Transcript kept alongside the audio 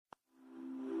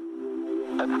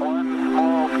That's one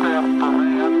small step for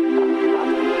man,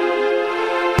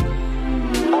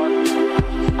 one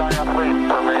giant leap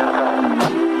for mankind.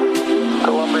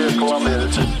 Columbia.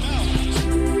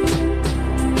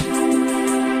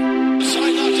 This is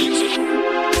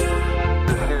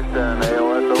Houston,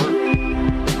 AOS over.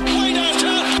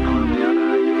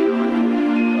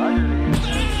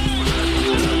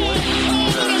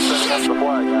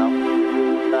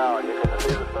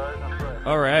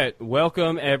 All right,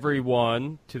 welcome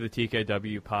everyone to the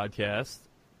TKW podcast.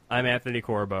 I'm Anthony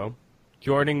Corbo.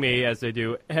 Joining me, as they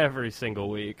do every single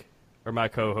week, are my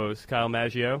co-hosts, Kyle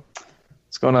Maggio.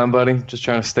 What's going on, buddy? Just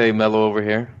trying to stay mellow over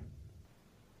here.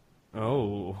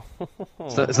 Oh.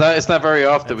 It's not very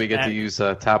often we get to use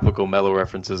topical mellow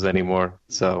references anymore.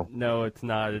 So No, it's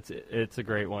not. It's a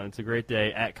great one. It's a great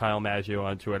day at Kyle Maggio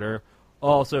on Twitter.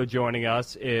 Also joining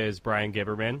us is Brian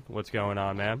Gibberman. What's going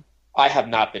on, man? I have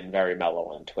not been very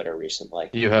mellow on Twitter recently.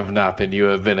 you have not been. You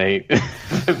have been a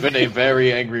been a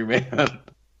very angry man.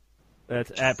 That's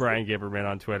at Brian Gibberman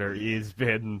on Twitter. He's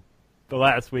been the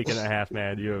last week and a half,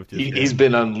 man. You have just He's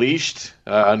been unleashed,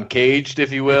 uncaged,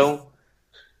 if you will.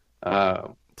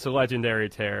 It's a legendary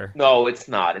tear. No, it's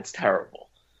not. It's terrible.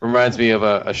 Reminds me of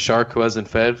a shark who hasn't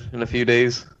fed in a few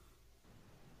days.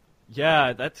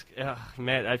 Yeah, that's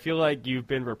man. I feel like you've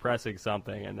been repressing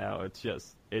something, and now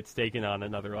it's taken on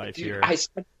another life Dude, here. I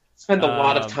spend a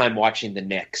lot of time watching the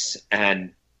Knicks,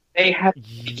 and they haven't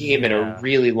won a game in a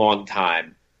really long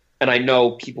time. And I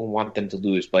know people want them to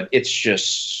lose, but it's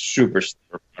just super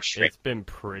frustrating. It's been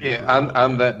pretty. Yeah.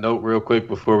 On that note, real quick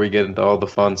before we get into all the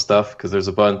fun stuff, because there's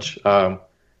a bunch.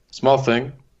 Small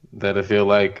thing that I feel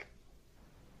like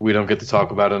we don't get to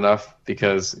talk about enough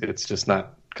because it's just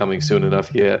not coming soon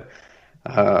enough yet.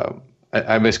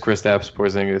 I miss Kristaps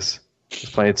Porzingis. He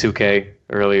was playing 2K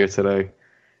earlier today,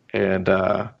 and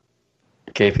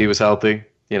if he was healthy,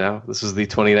 this was the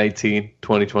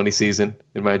 2019-2020 season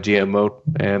in my GM mode,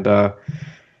 and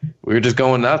we were just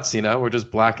going nuts. We're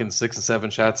just blocking 6 and 7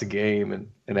 shots a game,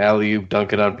 and alley-oop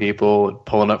dunking on people, and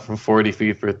pulling up from 40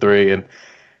 feet for 3, and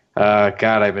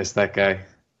God, I miss that guy.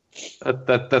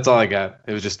 That's all I got.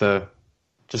 It was just a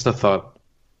thought.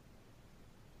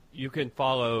 You can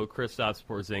follow Kristaps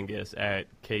Porzingis at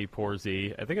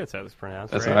KPorZ. I think that's how it's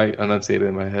pronounced. That's right? how I enunciate it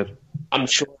in my head. I'm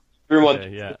sure everyone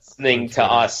listening to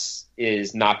Twitter. us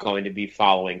is not going to be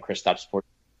following Kristaps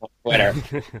Porzingis on Twitter.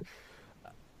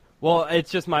 Well, it's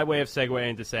just my way of segueing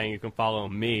into saying you can follow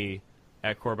me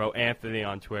at Corbo Anthony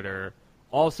on Twitter.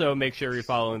 Also, make sure you're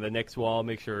following the Knicks Wall.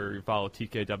 Make sure you follow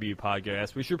TKW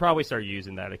Podcast. We should probably start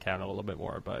using that account a little bit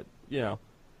more, but,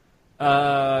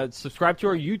 subscribe to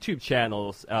our YouTube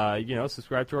channels.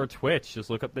 Subscribe to our Twitch.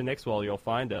 Just look up the Knicks Wall. You'll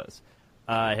find us.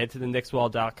 Head to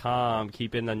theknickswall.com.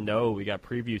 Keep in the know. We got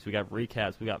previews. We got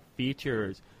recaps. We got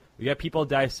features. We got people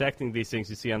dissecting these things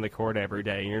you see on the court every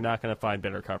day, and you're not going to find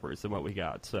better coverage than what we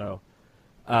got. So,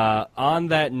 on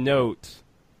that note,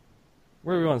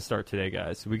 where do we want to start today,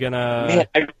 guys? You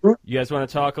guys want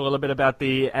to talk a little bit about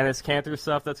the Enes Kanter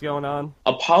stuff that's going on?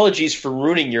 Apologies for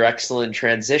ruining your excellent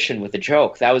transition with a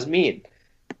joke. That was mean.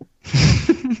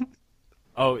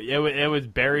 Oh, it was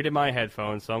buried in my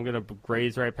headphones, so I'm going to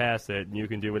graze right past it, and you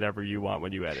can do whatever you want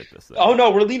when you edit this thing. Oh, no,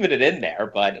 we're leaving it in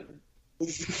there, but...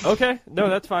 Okay,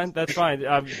 no, that's fine. That's fine.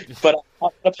 But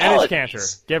Enes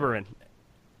Kanter, Gibberin.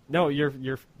 No,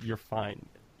 you're fine.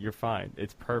 You're fine.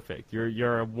 It's perfect.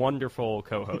 You're a wonderful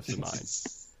co-host of mine.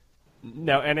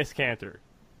 Now, Enes Kanter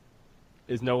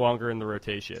is no longer in the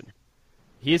rotation.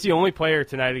 He is the only player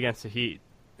tonight against the Heat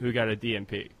who got a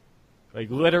DNP. Like,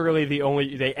 literally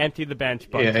they emptied the bench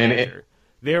but Kanter.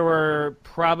 There were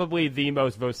probably the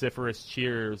most vociferous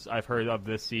cheers I've heard of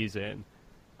this season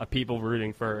of people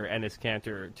rooting for Enes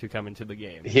Kanter to come into the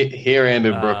game. Here and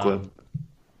in Brooklyn.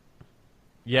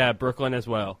 Yeah, Brooklyn as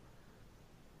well.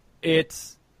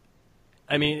 It's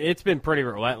been pretty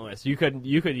relentless. You could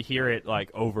hear it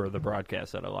like over the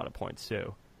broadcast at a lot of points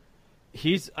too.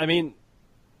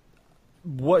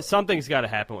 Something's got to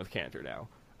happen with Kanter now.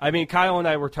 Kyle and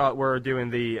I were doing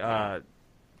the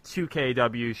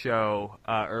 2KW show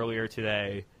earlier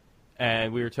today,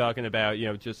 and we were talking about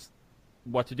just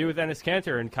what to do with Enes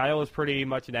Kanter, and Kyle is pretty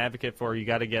much an advocate for you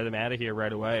got to get him out of here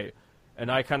right away.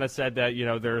 And I kind of said that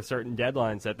there are certain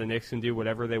deadlines that the Knicks can do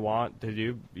whatever they want to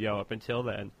do up until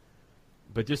then.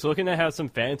 But just looking at how some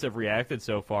fans have reacted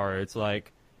so far, it's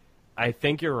like, I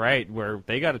think you're right, where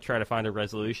they got to try to find a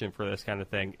resolution for this kind of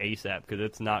thing ASAP, because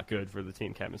it's not good for the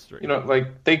team chemistry.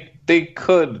 They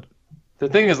could. The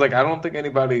thing is, I don't think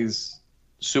anybody's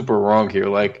super wrong here.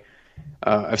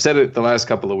 I've said it the last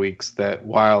couple of weeks that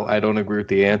while I don't agree with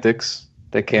the antics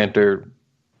that Kanter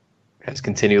has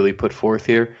continually put forth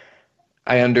here,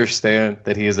 I understand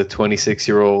that he is a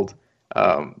 26-year-old,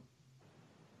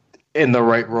 in the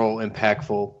right role,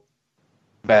 impactful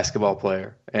basketball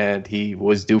player, and he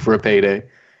was due for a payday.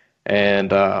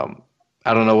 And I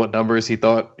don't know what numbers he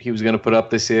thought he was going to put up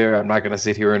this year. I'm not going to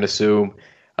sit here and assume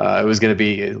it was going to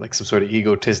be like some sort of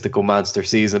egotistical monster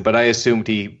season, but I assumed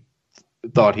he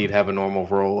thought he'd have a normal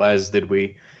role, as did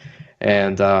we.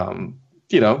 And,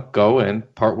 go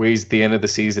and part ways at the end of the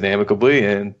season amicably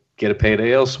and get a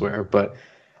payday elsewhere. But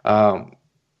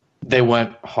they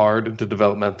went hard into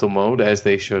developmental mode, as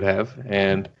they should have.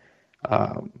 And,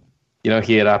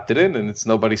 he had opted in, and it's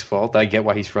nobody's fault. I get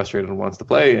why he's frustrated and wants to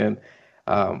play. And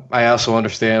I also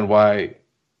understand why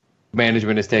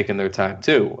management is taking their time,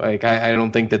 too. Like, I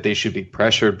don't think that they should be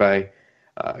pressured by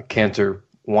Kanter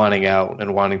wanting out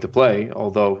and wanting to play,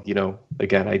 although,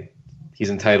 again, he's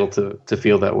entitled to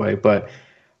feel that way. But,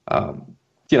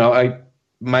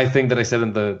 my thing that I said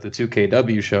in the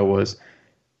 2KW show was,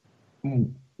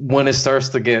 when it starts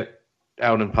to get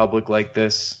out in public like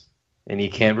this and you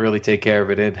can't really take care of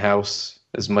it in-house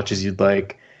as much as you'd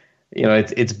like,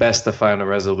 it's best to find a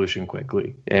resolution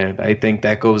quickly. And I think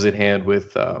that goes in hand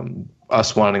with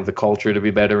us wanting the culture to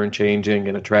be better and changing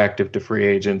and attractive to free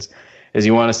agents, is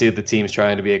you want to see that the team's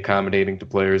trying to be accommodating to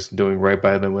players, doing right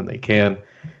by them when they can.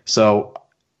 So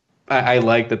I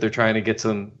like that they're trying to get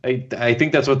some. I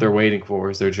think that's what they're waiting for,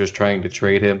 is they're just trying to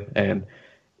trade him, and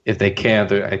if they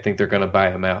can't, I think they're going to buy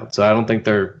him out. So I don't think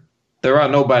they're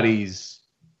on nobody's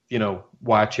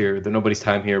watch here. They're nobody's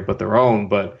time here but their own.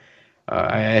 But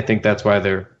I think that's why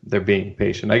they're being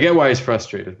patient. I get why he's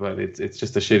frustrated, but it's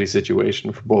just a shitty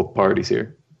situation for both parties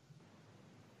here.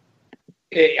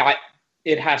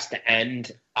 It has to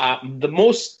end. The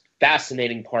most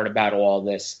fascinating part about all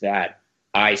this that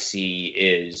I see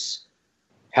is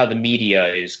how the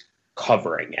media is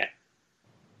covering it.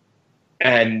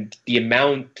 And the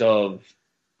amount of,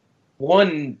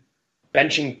 one,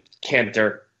 benching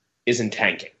Kanter isn't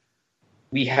tanking.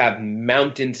 We have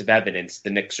mountains of evidence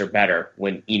the Knicks are better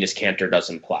when Enes Kanter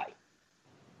doesn't play.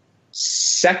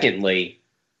 Secondly,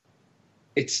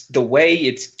 it's the way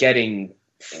it's getting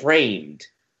framed.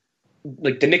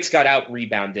 Like, the Knicks got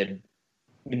out-rebounded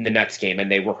in the next game,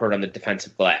 and they were hurt on the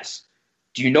defensive glass.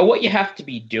 Do you know what you have to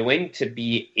be doing to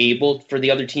be able for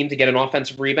the other team to get an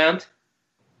offensive rebound?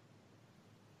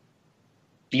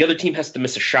 The other team has to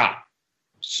miss a shot.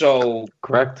 So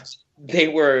correct. They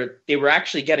were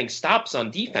actually getting stops on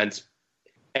defense,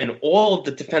 and all of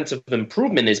the defensive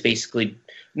improvement is basically,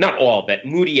 not all of it.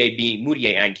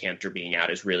 Moutier and Kanter being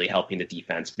out is really helping the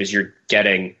defense, because you're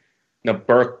getting,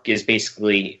 Burke is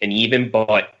basically an even,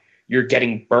 but you're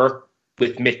getting Burke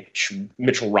with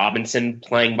Mitchell Robinson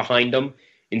playing behind him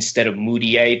instead of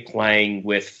Moutier playing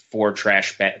with three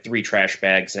trash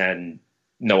bags and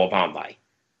Noah Vonleh.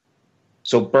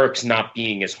 So Burke's not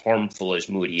being as harmful as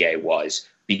Moutier was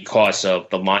because of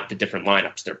the different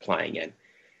lineups they're playing in.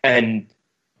 And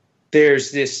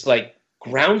there's this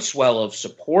groundswell of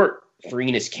support for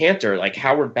Enes Kanter. Like,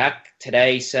 Howard Beck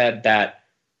today said that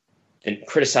and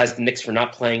criticized the Knicks for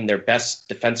not playing their best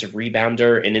defensive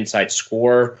rebounder and inside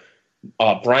scorer.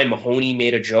 Brian Mahoney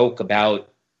made a joke about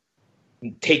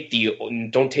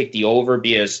don't take the over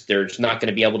because there's not going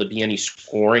to be able to be any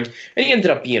scoring. And he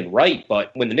ended up being right.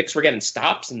 But when the Knicks were getting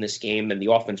stops in this game and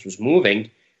the offense was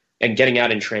moving and getting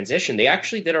out in transition, they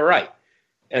actually did all right.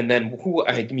 And then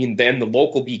then the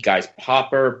local beat guys,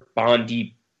 Popper,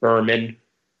 Bondi, Berman,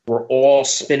 were all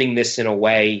spinning this in a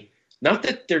way, not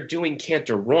that they're doing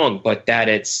Kanter wrong, but that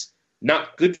it's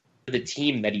not good for the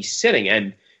team that he's sitting.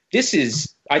 And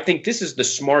I think this is the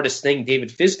smartest thing David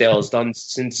Fizdale has done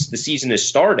since the season has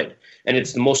started. And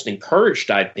it's the most encouraged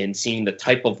I've been, seeing the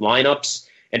type of lineups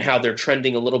and how they're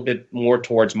trending a little bit more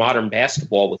towards modern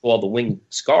basketball with all the wing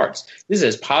guards. This is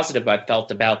as positive I've felt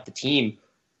about the team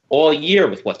all year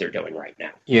with what they're doing right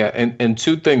now. Yeah, and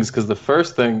two things, because the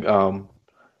first thing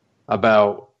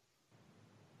about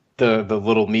the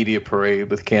little media parade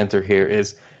with Kanter here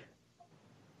is,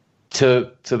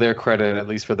 to their credit, at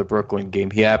least for the Brooklyn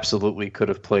game, he absolutely could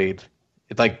have played.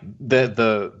 Like,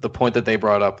 the point that they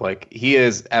brought up, he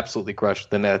has absolutely crushed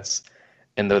the Nets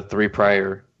in the three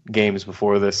prior games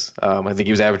before this. I think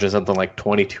he was averaging something like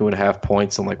 22.5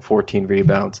 points and 14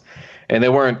 rebounds, and they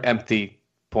weren't empty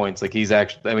points.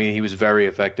 He was very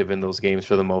effective in those games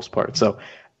for the most part. So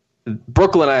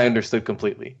Brooklyn, I understood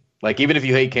completely. Even if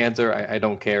you hate Kanter, I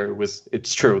don't care.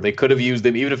 It's true. They could have used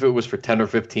him, even if it was for 10 or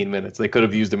 15 minutes. They could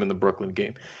have used him in the Brooklyn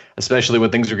game, especially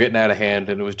when things were getting out of hand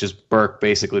and it was just Burke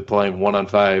basically playing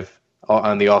 1-on-5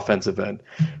 on the offensive end.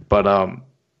 But,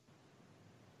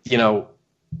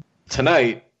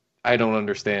 tonight, I don't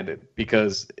understand it,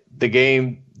 because the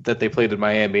game that they played in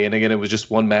Miami, and again, it was just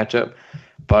one matchup.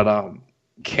 But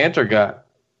Kanter got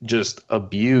just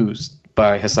abused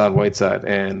by Hassan Whiteside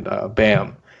and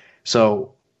Bam.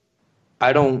 So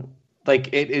I don't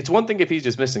like it. It's one thing if he's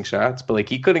just missing shots, but like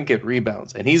he couldn't get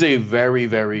rebounds, and he's a very,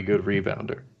 very good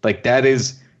rebounder. Like that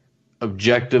is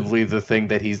objectively the thing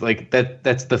that he's like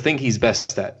that's the thing he's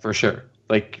best at for sure.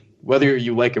 Like whether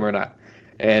you like him or not,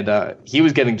 and he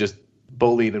was getting just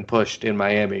bullied and pushed in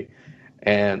Miami,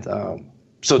 and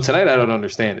so tonight I don't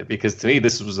understand it because to me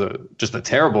this was just a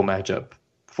terrible matchup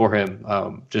for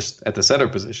him, just at the center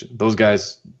position. Those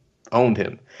guys owned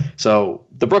him. So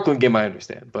the Brooklyn game I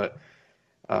understand, but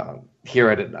here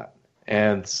I did not.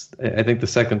 And I think the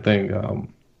second thing,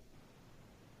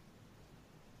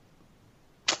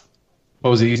 what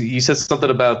was it? You said something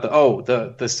about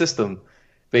the system,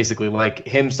 basically, like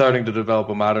him starting to develop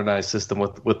a modernized system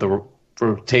with the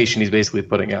rotation he's basically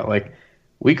putting out. Like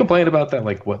we complained about that,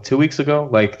 like what, 2 weeks ago?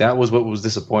 Like that was what was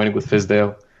disappointing with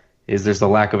Fizdale, is there's the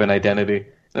lack of an identity.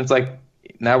 And it's like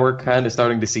now we're kind of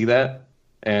starting to see that,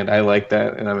 and I like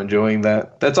that, and I'm enjoying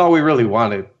that. That's all we really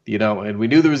wanted, and we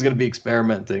knew there was going to be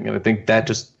experimenting, and I think that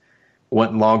just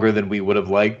went longer than we would have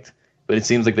liked. But it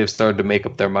seems like they've started to make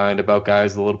up their mind about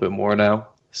guys a little bit more now.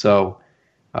 So,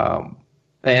 and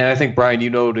I think, Brian, you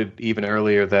noted even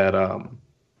earlier that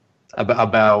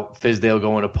about Fizdale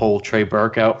going to pull Trey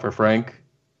Burke out for Frank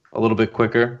a little bit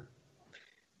quicker.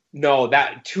 No,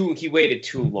 he waited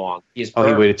too long. He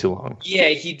waited too long. Yeah,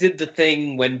 he did the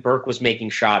thing when Burke was making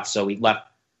shots, so he left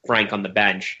Frank on the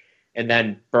bench, and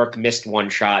then Burke missed one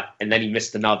shot, and then he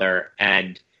missed another,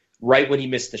 and right when he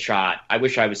missed the shot, I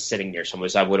wish I was sitting near someone,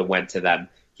 so I would have went to them.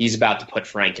 He's about to put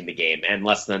Frank in the game, and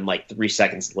less than 3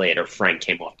 seconds later, Frank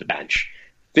came off the bench.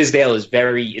 Fizdale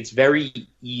it's very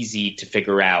easy to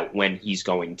figure out when he's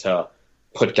going to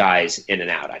put guys in and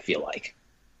out, I feel like.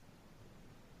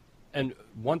 And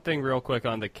one thing real quick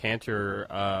on the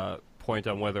Kanter point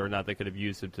on whether or not they could have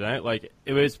used him tonight, like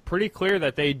it was pretty clear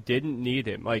that they didn't need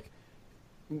him. Like,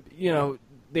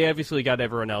 they obviously got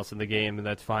everyone else in the game, and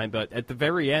that's fine. But at the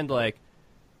very end, like,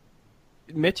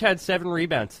 Mitch had 7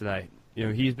 rebounds tonight.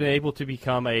 He's been able to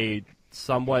become he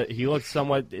looks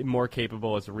somewhat more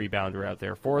capable as a rebounder out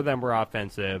there. 4 of them were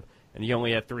offensive, and he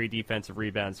only had 3 defensive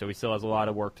rebounds, so he still has a lot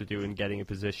of work to do in getting a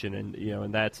position, and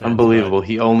in that sense. Unbelievable. But,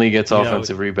 he only gets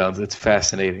offensive rebounds. It's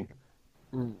fascinating.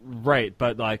 Right,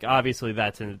 but obviously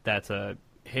that's a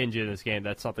hinge in this game.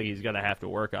 That's something he's going to have to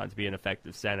work on to be an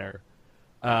effective center.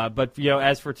 But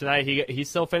as for tonight, he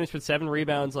still finished with 7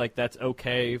 rebounds. Like that's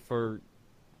okay for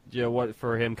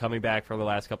for him coming back for the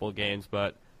last couple of games.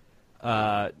 But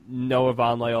Noah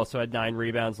Vonleh also had 9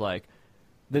 rebounds. Like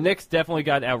the Knicks definitely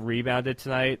got out rebounded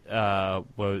tonight.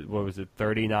 What was it,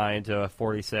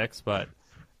 39-46? But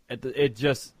it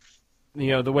just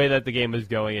the way that the game was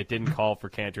going, it didn't call for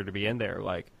Kanter to be in there.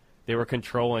 Like they were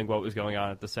controlling what was going on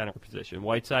at the center position.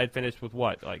 Whiteside finished with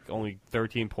only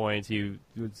 13 points. He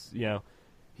was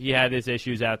he had his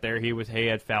issues out there. He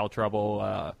had foul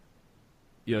trouble.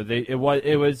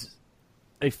 It was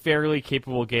a fairly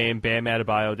capable game. Bam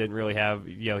Adebayo didn't really have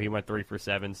he went 3 for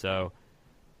 7. So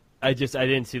I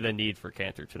didn't see the need for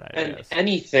Kanter tonight. And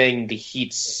anything the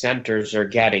Heat centers are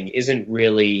getting isn't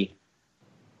really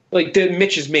like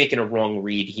Mitch is making a wrong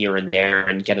read here and there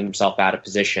and getting himself out of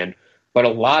position. But a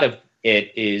lot of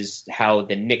it is how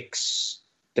the Knicks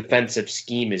defensive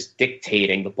scheme is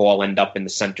dictating the ball end up in the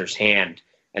center's hand,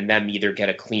 and them either get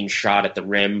a clean shot at the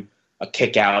rim, a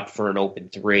kick out for an open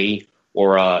 3,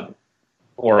 or a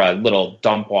little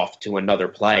dump off to another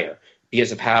player.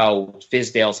 Because of how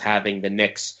Fizdale's having the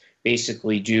Knicks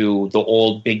basically do the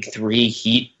old big 3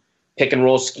 Heat pick and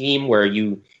roll scheme where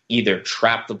you either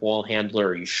trap the ball handler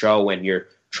or you show and you're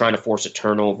trying to force a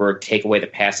turnover, take away the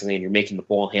passing lane, you're making the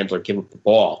ball handler give up the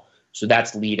ball. So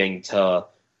that's leading to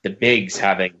the bigs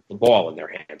having the ball in their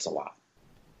hands a lot.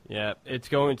 Yeah, it's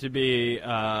going to be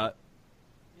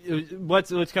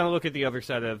let's kind of look at the other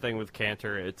side of the thing with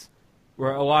Kanter. It's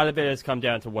where a lot of it has come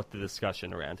down to what the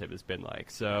discussion around him has been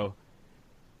like. So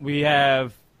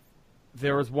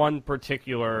there was one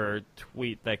particular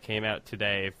tweet that came out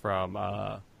today from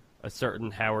a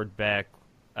certain Howard Beck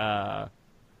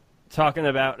talking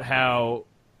about how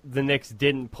the Knicks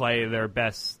didn't play their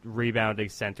best rebounding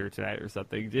center tonight or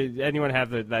something. Did anyone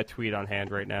have that tweet on hand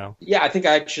right now? Yeah, I think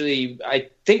I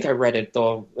read it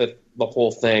the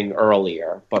whole thing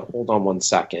earlier, but hold on one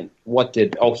second.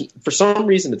 For some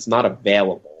reason it's not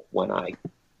available when I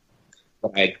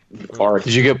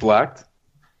Did you get blacked?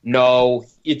 No,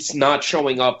 it's not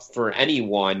showing up for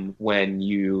anyone when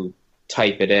you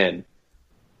type it in.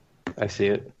 I see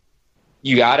it.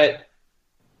 You got it?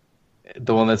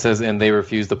 The one that says, and they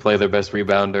refuse to play their best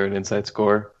rebounder and inside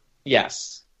scorer.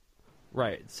 Yes.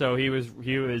 Right. So he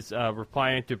was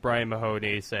replying to Brian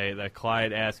Mahoney, say that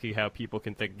Clyde asking how people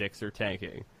can think Knicks are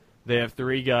tanking. They have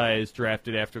 3 guys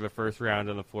drafted after the first round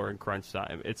on the floor in crunch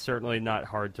time. It's certainly not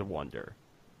hard to wonder.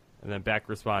 And then Beck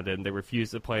responded, and they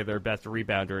refuse to play their best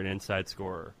rebounder and inside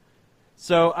scorer.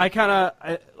 So I kind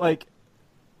of, like,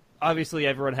 obviously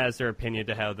everyone has their opinion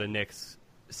to how the Knicks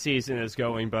season is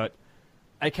going, but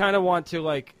I kind of want to,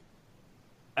 like,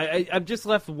 I'm just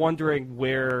left wondering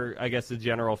where, I guess, the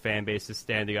general fan base is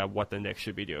standing on what the Knicks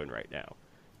should be doing right now.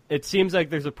 It seems like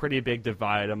there's a pretty big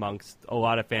divide amongst a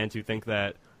lot of fans who think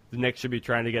that the Knicks should be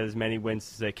trying to get as many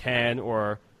wins as they can,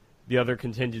 or the other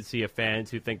contingency of fans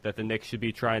who think that the Knicks should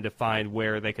be trying to find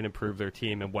where they can improve their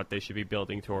team and what they should be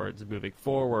building towards moving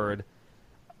forward.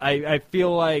 I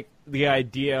feel like the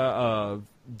idea of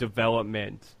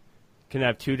development can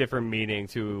have 2 different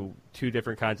meanings to 2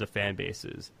 different kinds of fan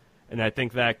bases. And I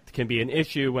think that can be an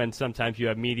issue when sometimes you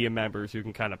have media members who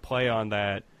can kind of play on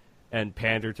that and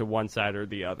pander to one side or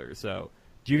the other. So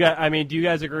do you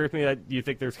guys agree with me that you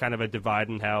think there's kind of a divide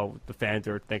in how the fans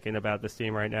are thinking about this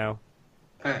team right now?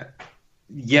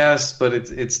 Yes, but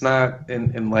it's not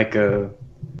in like a,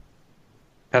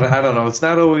 I don't know, it's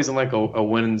not always in like a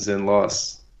wins and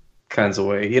loss kinds of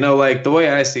way. You know, like the way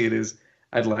I see it is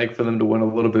I'd like for them to win a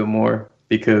little bit more,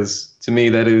 because to me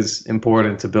that is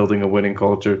important to building a winning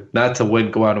culture. Not to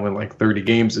go out and win like 30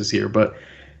 games this year, but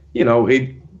you know,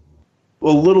 a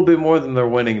little bit more than they're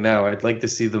winning now. I'd like to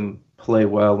see them play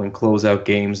well and close out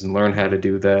games and learn how to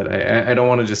do that. I don't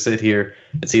want to just sit here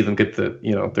and see them get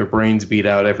their brains beat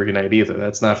out every night either.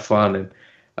 That's not fun.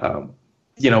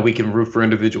 And we can root for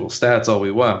individual stats all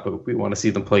we want, but we want to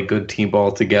see them play good team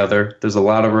ball together. There's a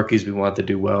lot of rookies we want to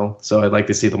do well, so I'd like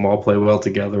to see them all play well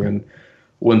together and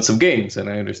win some games. And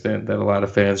I understand that a lot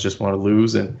of fans just want to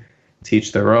lose and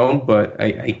teach their own, but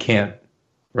I can't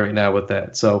right now with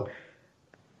that. So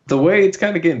the way it's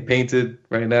kind of getting painted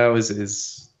right now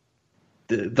is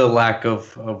the lack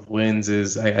of wins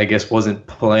is, I guess, wasn't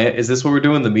planned. Is this what we're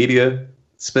doing, the media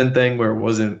spin thing, where it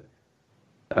wasn't?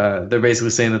 They're basically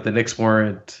saying that the Knicks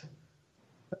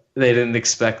they didn't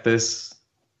expect this.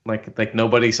 Like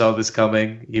nobody saw this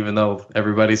coming, even though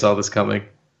everybody saw this coming.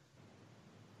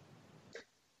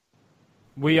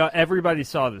 Everybody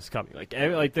saw this coming.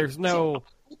 Like there's no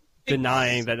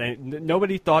denying that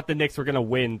nobody thought the Knicks were going to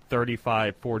win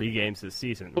 35, 40 games this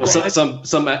season. Well,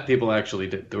 some people actually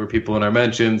did. There were people in our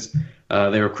mentions.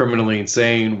 They were criminally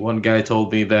insane. One guy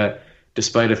told me that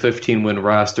despite a 15-win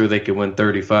roster, they could win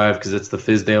 35 because it's the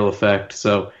Fizdale effect.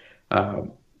 So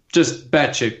just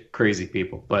batshit crazy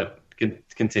people. But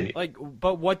continue.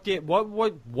 But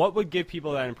what would give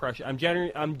people that impression?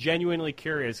 I'm genuinely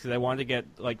curious because I wanted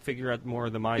to figure out more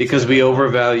of the mindset. Because we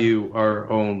overvalue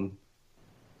our own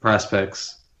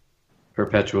prospects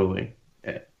perpetually.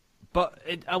 Yeah. But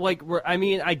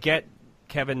I get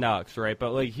Kevin Knox, right?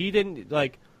 But he didn't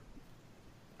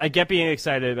I get being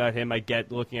excited about him. I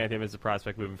get looking at him as a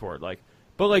prospect moving forward.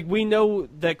 But we know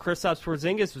that Kristaps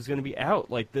Porzingis was going to be out.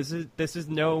 This is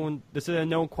known. This is a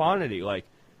known quantity.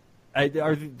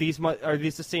 Are these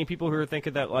the same people who are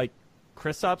thinking that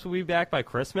Kristaps will be back by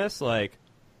Christmas?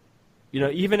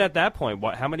 Even at that point,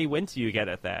 how many wins do you get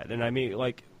at that? And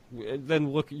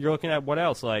then you're looking at what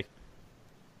else? Enes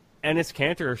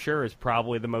Kanter, sure, is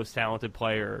probably the most talented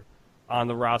player on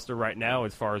the roster right now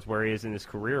as far as where he is in his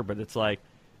career. But it's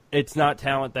not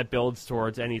talent that builds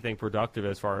towards anything productive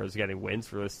as far as getting wins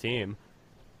for this team.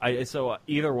 So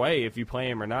either way, if you play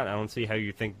him or not, I don't see how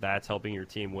you think that's helping your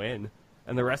team win.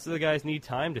 And the rest of the guys need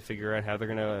time to figure out how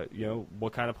they're going to,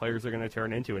 what kind of players they're going to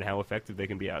turn into and how effective they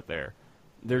can be out there.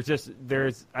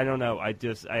 I don't know.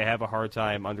 I have a hard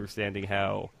time understanding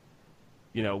how,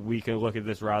 we can look at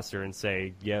this roster and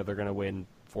say, yeah, they're going to win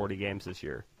 40 games this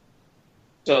year.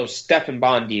 So Stephen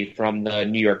Bondi from the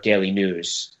New York Daily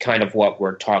News, kind of what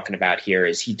we're talking about here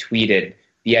is he tweeted,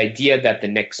 the idea that the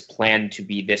Knicks planned to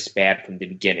be this bad from the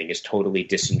beginning is totally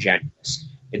disingenuous.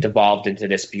 It devolved into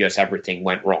this because everything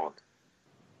went wrong.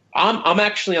 I'm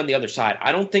actually on the other side.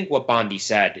 I don't think what Bondi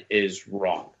said is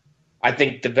wrong. I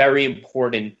think the very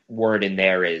important word in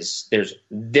there is there's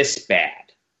this bad.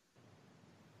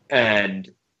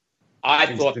 And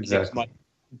I thought the Knicks might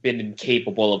have been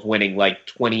incapable of winning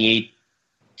 28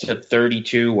 to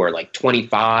 32 or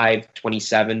 25,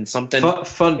 27, something.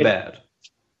 Fun bad.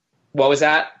 What was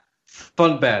that?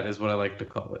 Fun bad is what I like to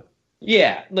call it.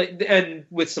 Yeah, and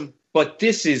with some, but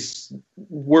this is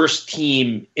worst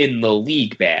team in the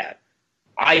league bad.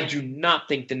 I do not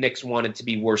think the Knicks wanted to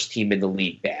be worst team in the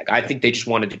league bad. I think they just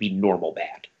wanted to be normal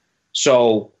bad.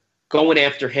 So going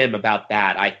after him about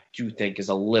that, I do think is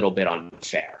a little bit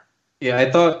unfair. Yeah,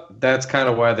 I thought that's kind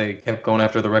of why they kept going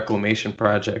after the reclamation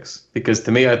projects. Because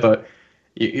to me, I thought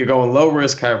you're going low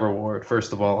risk, high reward,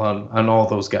 first of all, on all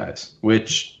those guys,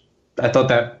 which I thought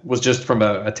that was just from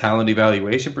a talent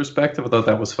evaluation perspective. I thought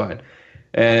that was fine.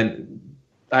 And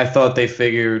I thought they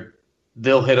figured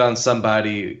they'll hit on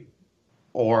somebody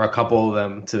or a couple of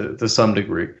them to some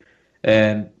degree.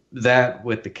 And that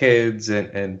with the kids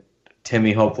and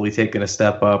Timmy hopefully taking a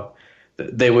step up,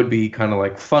 they would be kind of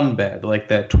like fun bad, like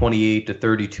that 28 to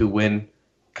 32 win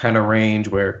kind of range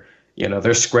where, you know,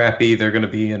 they're scrappy. They're going to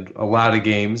be in a lot of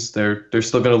games. They're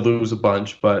still going to lose a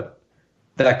bunch, but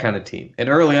that kind of team. And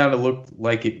early on, it looked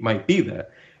like it might be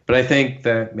that. But I think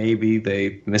that maybe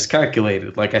they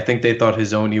miscalculated. Like, I think they thought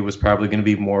Hezonja was probably going to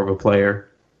be more of a player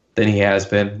than he has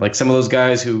been. Like, some of those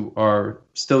guys who are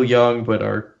still young but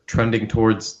are trending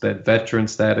towards that veteran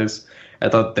status, I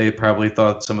thought they probably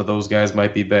thought some of those guys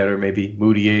might be better. Maybe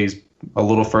Moutier's a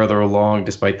little further along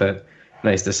despite that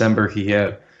nice December he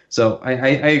had. So I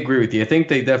agree with you. I think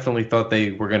they definitely thought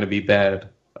they were going to be bad.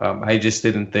 I just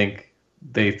didn't think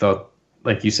they thought,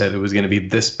 like you said, it was going to be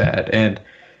this bad. And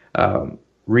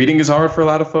reading is hard for a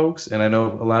lot of folks, and I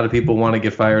know a lot of people want to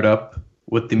get fired up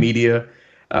with the media.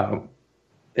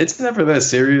 It's never that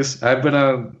serious. I've been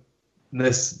on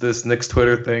this Knicks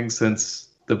Twitter thing since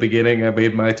the beginning. I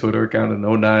made my Twitter account in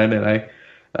 '09, and I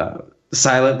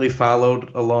silently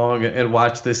followed along and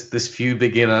watched this feud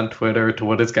begin on Twitter to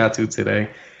what it's got to today.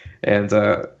 And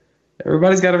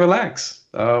everybody's got to relax.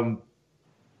 When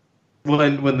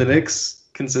the Knicks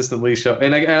consistently show,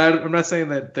 and I'm not saying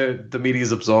that the media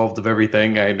is absolved of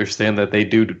everything. I understand that they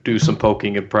do some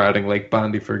poking and prodding. Like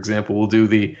Bondi, for example, will do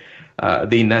the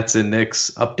Nets and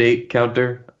Knicks update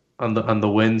counter on the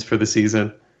wins for the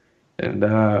season, and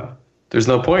there's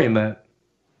no point in that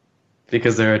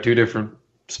because they're at two different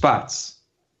spots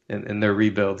in their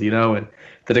rebuild, you know. And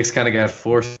the Knicks kind of got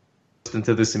forced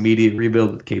into this immediate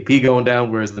rebuild with KP going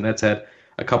down, whereas the Nets had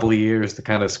a couple of years to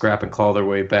kind of scrap and claw their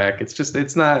way back.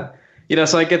 It's not, you know,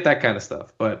 so I get that kind of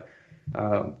stuff. But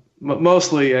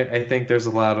mostly I think there's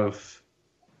a lot of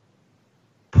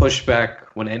pushback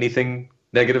when anything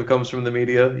negative comes from the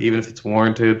media, even if it's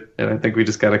warranted. And I think we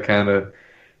just got to kind of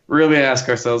really ask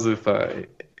ourselves if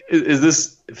is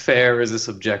this fair? Is this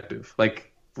objective?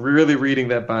 Like, really reading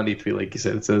that Bondi tweet, like you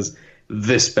said, it says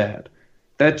this bad.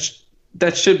 That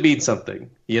should mean something,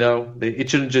 you know? It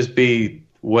shouldn't just be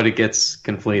what it gets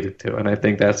conflated to. And I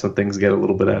think that's when things get a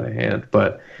little bit out of hand.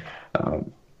 But,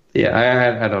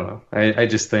 yeah, I don't know. I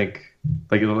just think,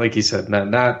 like you said,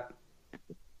 not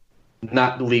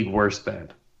league worst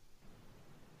bad.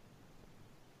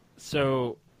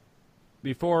 So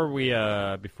before we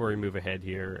move ahead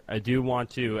here, I do want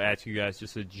to ask you guys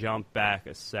just to jump back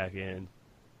a second.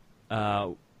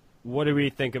 What do we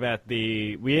think about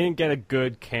we didn't get a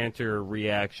good Kanter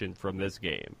reaction from this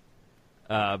game,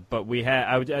 but we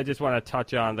had. I just want to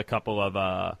touch on the couple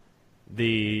of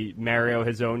the Mario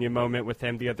Hezonja moment with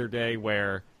him the other day,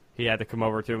 where he had to come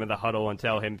over to him in the huddle and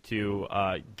tell him to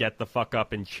get the fuck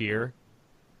up and cheer.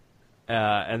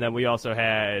 And then we also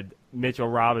had Mitchell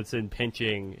Robinson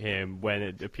pinching him when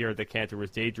it appeared that Kanter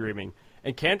was daydreaming,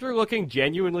 and Kanter looking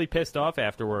genuinely pissed off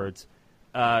afterwards.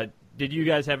 Did you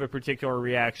guys have a particular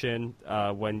reaction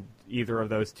when either of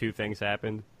those two things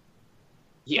happened?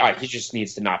 Yeah, he just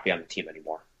needs to not be on the team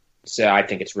anymore. So I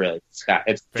think it's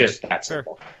just that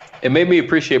simple. It made me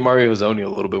appreciate Mario Hezonja a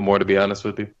little bit more, to be honest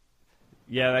with you.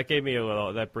 Yeah, that gave me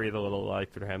that breathed a little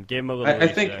life through him. Gave him a little. I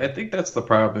think that's the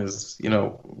problem is, you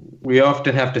know, we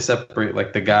often have to separate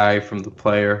like the guy from the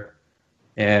player.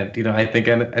 And, you know, I think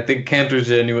Kanter's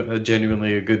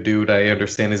genuinely a good dude. I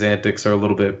understand his antics are a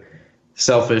little bit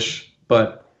selfish,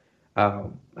 but I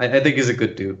think he's a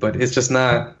good dude. But it's just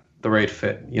not the right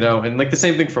fit, you know. And like the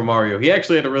same thing for Mario. He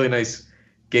actually had a really nice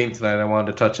game tonight. I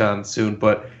wanted to touch on soon,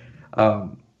 but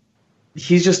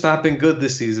he's just not been good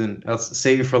this season.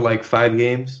 Save for like 5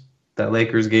 games. That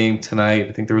Lakers game tonight.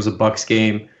 I think there was a Bucks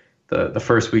game the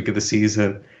first week of the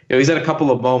season. You know, he's had a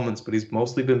couple of moments, but he's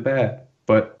mostly been bad.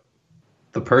 But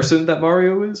the person that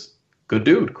Mario is, good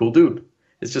dude, cool dude.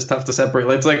 It's just tough to separate.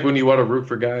 It's like when you want to root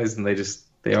for guys and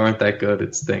they aren't that good.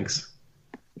 It stinks.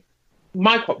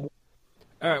 All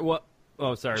right. Well,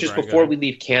 sorry. Just Brian, before we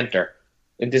leave Kanter,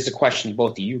 and this is a question to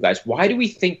both of you guys. Why do we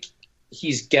think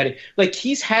he's getting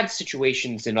he's had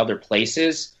situations in other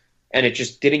places and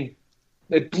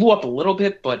it blew up a little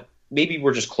bit, but maybe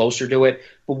we're just closer to it.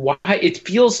 But why it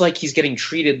feels like he's getting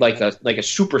treated like a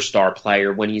superstar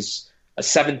player when he's a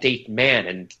 7th, 8th man,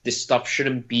 and this stuff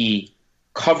shouldn't be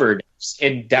covered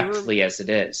in depthly as it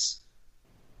is.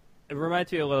 It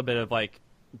reminds me a little bit of like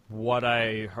what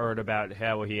I heard about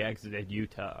how he exited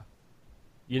Utah.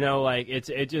 You know, like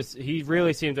he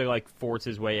really seemed to like force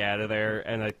his way out of there,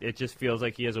 and it just feels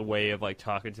like he has a way of like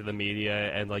talking to the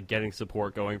media and like getting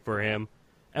support going for him,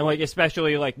 and like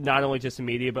especially like not only just the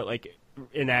media but like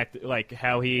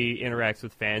how he interacts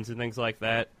with fans and things like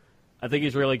that. I think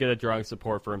he's really good at drawing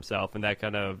support for himself, and that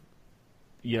kind of,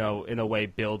 you know, in a way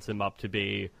builds him up to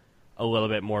be a little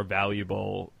bit more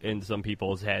valuable in some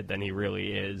people's head than he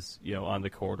really is, you know, on the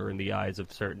court or in the eyes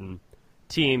of certain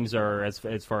teams or as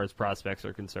far as prospects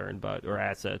are concerned, or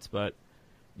assets. But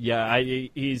yeah,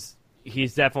 he's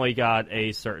definitely got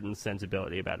a certain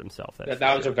sensibility about himself.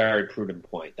 That was a very prudent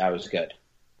point. That was good.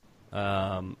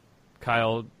 Kyle,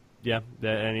 yeah,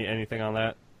 anything on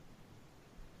that?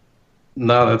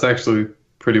 No, that's actually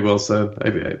pretty well said.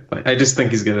 I just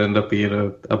think he's going to end up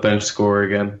being a bench scorer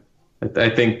again. I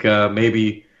think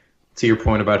maybe to your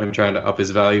point about him trying to up his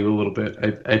value a little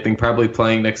bit, I think probably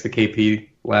playing next to KP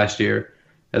last year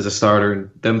as a starter and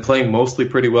them playing mostly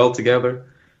pretty well together,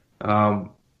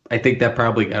 I think that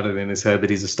probably got it in his head that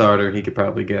he's a starter and he could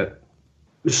probably get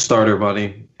starter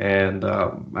money. And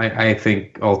I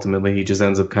think ultimately he just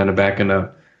ends up kind of back in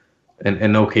an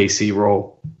OKC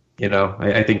role. You know,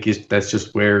 I think that's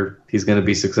just where he's going to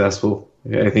be successful.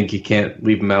 I think you can't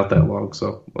leave him out that long.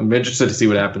 So I'm interested to see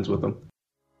what happens with him.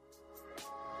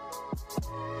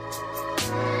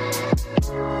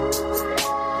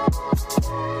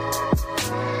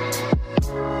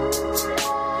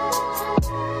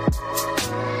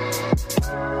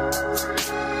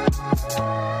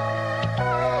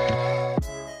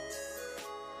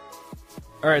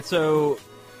 All right, so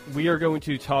we are going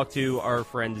to talk to our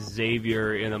friend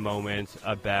Xavier in a moment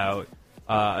about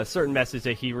a certain message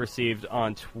that he received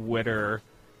on Twitter.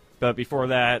 But before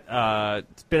that,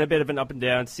 it's been a bit of an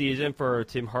up-and-down season for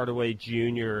Tim Hardaway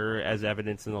Jr., as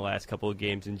evidenced in the last couple of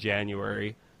games in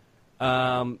January.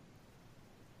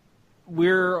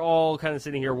 We're all kind of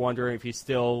sitting here wondering if he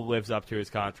still lives up to his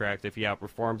contract, if he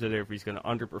outperforms it, or if he's going to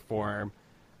underperform.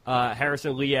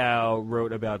 Harrison Liao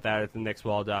wrote about that at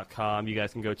theknickswall.com. You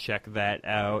guys can go check that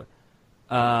out.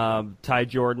 Ty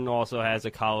Jordan also has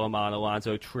a column on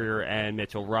Alonzo Trier and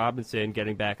Mitchell Robinson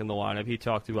getting back in the lineup. He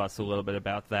talked to us a little bit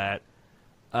about that.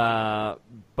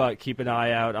 But keep an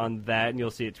eye out on that, and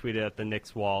you'll see it tweeted at the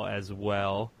Knicks Wall as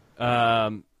well.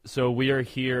 So we are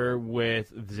here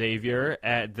with Xavier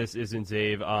at This Isn't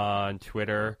Zave on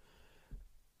Twitter.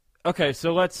 Okay,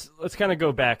 so let's kind of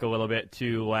go back a little bit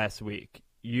to last week.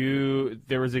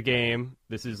 There was a game.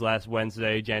 This is last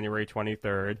Wednesday, January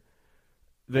 23rd.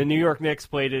 The New York Knicks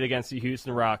played it against the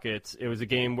Houston Rockets. It was a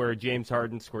game where James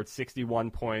Harden scored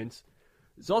 61 points.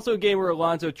 It's also a game where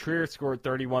Alonzo Trier scored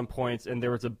 31 points, and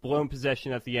there was a blown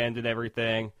possession at the end and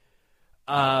everything.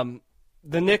 The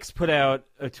Knicks put out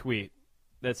a tweet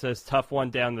that says, "Tough one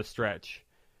down the stretch."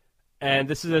 And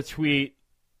this is a tweet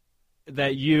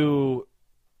that you,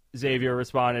 Xavier,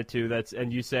 responded to,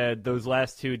 and you said those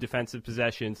last two defensive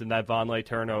possessions and that Vonleh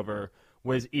turnover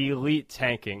was elite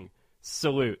tanking.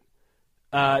 Salute.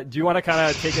 Do you want to kind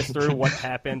of take us through what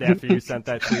happened after you sent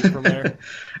that tweet from there?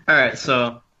 All right,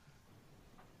 so,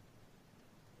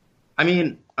 I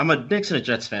mean, I'm a Knicks and a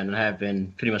Jets fan, and I have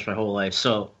been pretty much my whole life.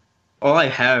 So all I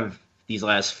have these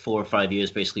last 4 or 5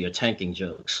 years basically are tanking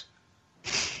jokes.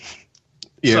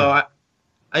 Yeah. So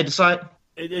I decided...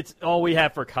 It's all we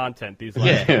have for content these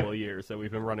last couple of years that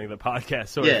we've been running the podcast.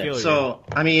 So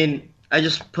I mean, I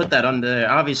just put that on there.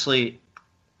 Obviously,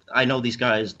 I know these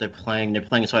guys, they're playing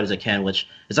as hard as they can, which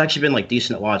has actually been like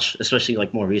decent to watch, especially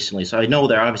like more recently. So I know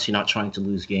they're obviously not trying to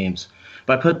lose games.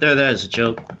 But I put there as a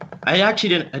joke. I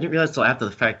didn't realize until after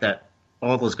the fact that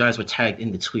all those guys were tagged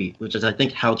in the tweet, which is I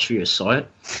think how Trier saw it.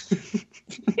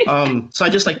 So I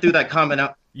just like threw that comment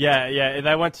out. Yeah,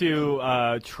 that went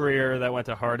to Trier, that went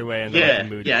to Hardaway, and then went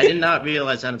to Moody. Yeah, I did not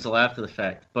realize that until after the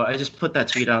fact. But I just put that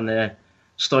tweet on there,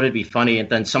 started to be funny, and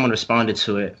then someone responded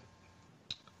to it.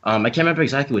 I can't remember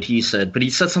exactly what he said, but he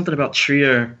said something about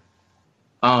Trier.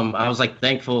 I was like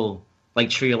thankful, like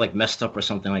Trier like messed up or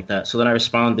something like that. So then I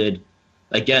responded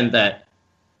again that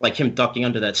like him ducking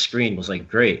under that screen was like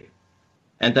great.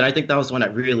 And then I think that was the one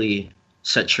that really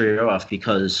set Trier off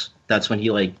because that's when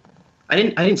he like I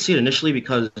didn't see it initially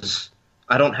because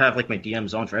I don't have like my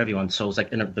DMs on for everyone, so it was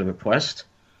like in the request.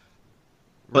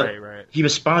 But right. He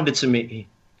responded to me,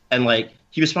 and like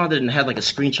he responded and had like a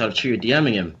screenshot of Trier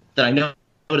DMing him. Then I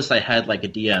noticed I had like a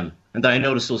DM, and then I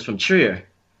noticed it was from Trier.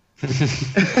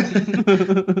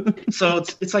 So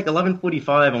it's like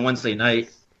 11:45 on Wednesday night.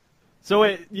 So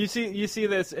wait, you see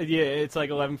this? Yeah, it's like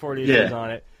 11:40 Yeah.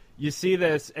 on it. You see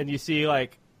this, and you see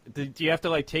like, do you have to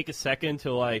like take a second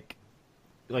to like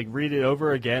like read it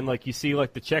over again, like you see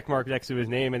like the check mark next to his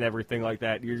name and everything like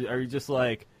that, are you just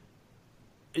like,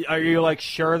 are you like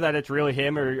sure that it's really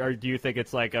him, or do you think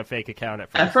it's like a fake account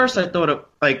at first? At first, I thought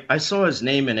I saw his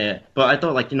name in it, but I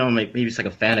thought like maybe it's like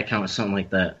a fan account or something like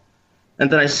that. And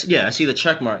then I see the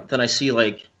check mark. Then I see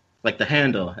like the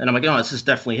handle, and I'm like, oh, this is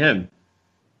definitely him.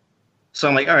 So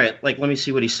I'm like, all right, like let me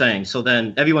see what he's saying. So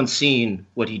then everyone's seen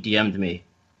what he DM'd me,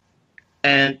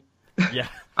 and yeah,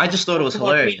 I just thought it was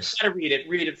hilarious. You gotta read it.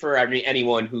 Read it for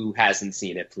anyone who hasn't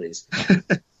seen it, please.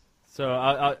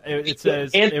 So it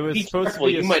says and it was be supposed careful,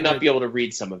 to be. You might not be able to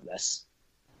read some of this.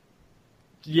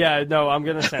 Yeah, no, I'm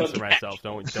gonna censor myself.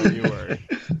 Don't you worry.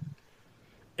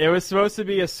 It was supposed to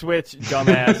be a switch,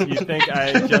 dumbass. You think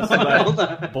I just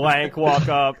let blank walk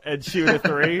up and shoot a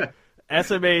 3?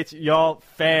 SMH, y'all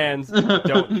fans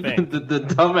don't think. The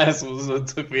dumbass was what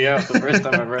took me out the first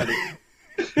time I read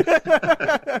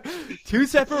it. 2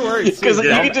 separate words. Because like,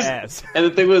 dumb you could ass. And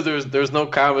the thing was, there was no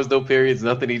commas, no periods,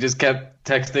 nothing. He just kept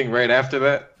texting right after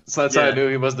that. So that's how I knew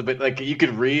he must have been. Like, you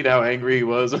could read how angry he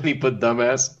was when he put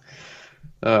dumbass.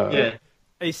 Yeah.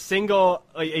 A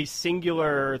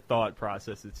singular thought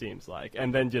process, it seems like,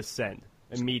 and then just send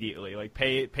immediately. Like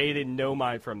paid in no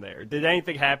mind from there. Did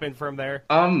anything happen from there?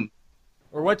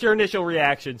 Or what's your initial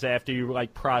reactions after you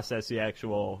like process the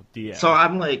actual DM? So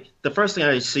I'm like, the first thing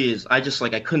I see is I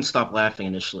couldn't stop laughing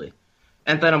initially,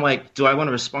 and then I'm like, do I want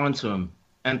to respond to him?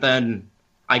 And then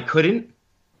I couldn't.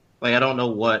 Like I don't know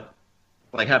what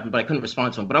like happened, but I couldn't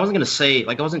respond to him. But I wasn't gonna say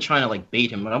like I wasn't trying to like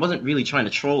bait him, but I wasn't really trying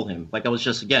to troll him. Like I was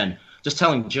just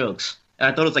telling jokes, and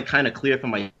I thought it was like kind of clear from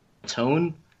my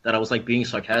tone that I was like being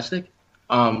sarcastic.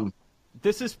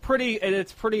 This is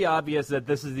it's pretty obvious that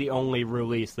this is the only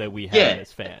release that we have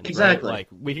as fans. Exactly. Right? Like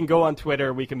we can go on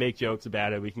Twitter, we can make jokes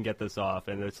about it, we can get this off,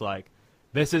 and it's like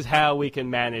this is how we can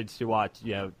manage to watch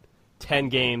 10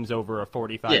 games over a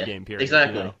 45 game period.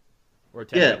 Exactly. Or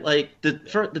 10 games. Like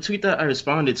the tweet that I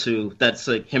responded to, that's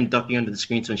like him ducking under the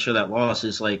screen to ensure that loss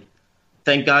is like,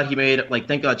 thank God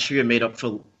Trier made up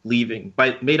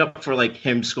for like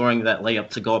him scoring that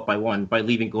layup to go up by 1 by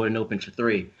leaving Gordon open for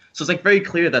 3. So it's like very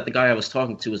clear that the guy I was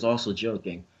talking to was also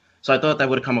joking. So I thought that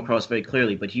would have come across very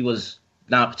clearly, but he was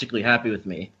not particularly happy with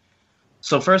me.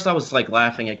 So first I was like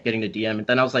laughing at getting the DM, and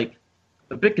then I was like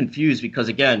a bit confused because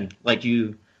again, like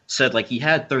you said, like he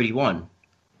had 31.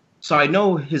 So I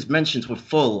know his mentions were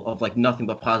full of like nothing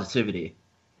but positivity.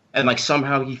 And like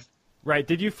somehow he... Right.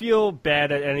 Did you feel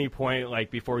bad at any point, like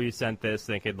before you sent this,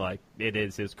 thinking like it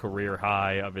is his career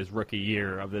high of his rookie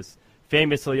year, of this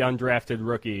famously undrafted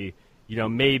rookie,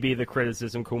 maybe the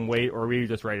criticism can wait, or were you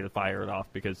just ready to fire it off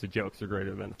because the jokes are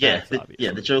greater than the facts,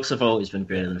 obviously? The jokes have always been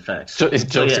greater than the facts. Jokes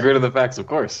are greater than the facts, of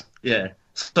course. Yeah.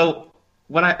 So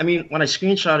when I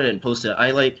screenshotted it and posted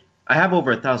it, I have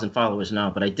over 1,000 followers now,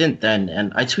 but I didn't then,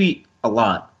 and I tweet a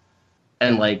lot,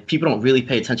 and like people don't really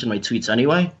pay attention to my tweets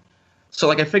anyway. So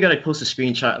like I figured I'd post a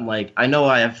screenshot, and like I know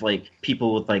I have like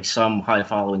people with like some high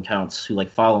following counts who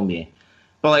like follow me,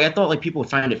 but like I thought like people would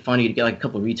find it funny to get like a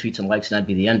couple of retweets and likes, and that'd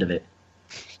be the end of it.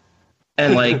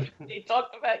 And like they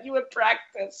talked about you in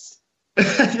practice.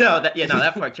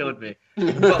 that part killed me.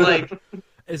 But like,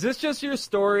 is this just your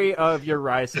story of your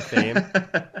rise to fame?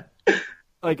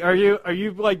 Like, are you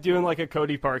like doing like a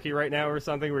Cody Parkey right now or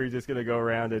something, where you're just gonna go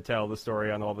around and tell the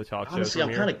story on all the talk shows? Honestly,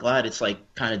 I'm kind of glad it's like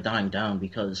kind of dying down,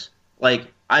 because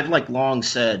like I've like long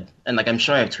said, and like I'm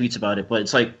sure I have tweets about it, but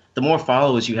it's like the more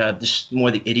followers you have, the more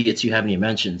the idiots you have in your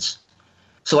mentions.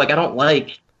 So like I don't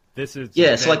like. This is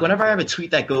so like whenever I have a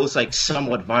tweet that goes like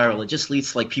somewhat viral, it just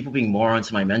leads to like people being morons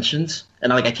to my mentions,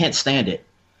 and like I can't stand it.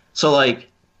 So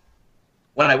like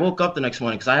when I woke up the next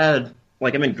morning, because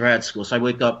I'm in grad school, so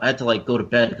I had to like go to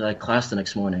bed because I had class the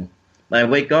next morning. And I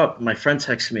wake up, my friend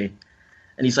texts me,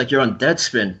 and he's like, "You're on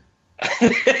Deadspin."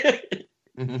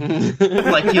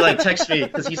 Like he like texts me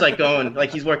because he's like going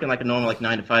like he's working like a normal like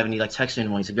 9 to 5, and he like texts me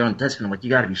and he's like, "You're on Deadspin." I'm like, "You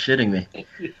gotta be shitting me."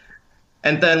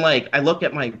 And then, like, I look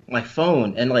at my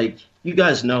phone, and, like, you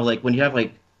guys know, like, when you have,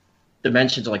 like,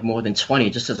 dimensions of, like, more than 20, it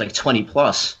just says, like, 20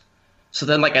 plus. So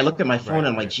then, like, I look at my phone, and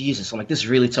I'm like, Jesus, I'm like, this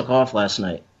really took off last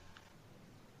night.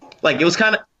 Like, it was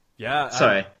kind of... Yeah.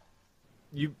 Sorry.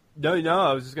 No,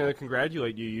 I was just going to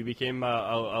congratulate you. You became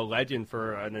a legend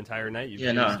for an entire night. You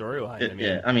became a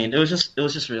storyline. I mean, it was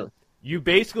just real. You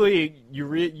basically,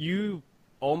 you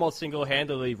almost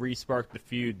single-handedly re-sparked the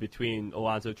feud between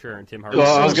Alonzo Trier and Tim Hardaway.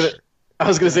 Well, I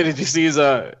was gonna say, did you see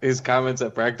his comments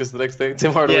at practice the next day?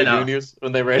 Tim Hardaway Jr.'s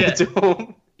when they ran into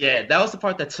him. Yeah, that was the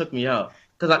part that took me out,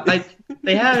 because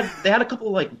they had a couple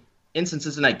of like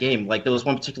instances in that game. Like there was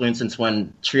one particular instance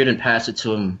when Trier didn't pass it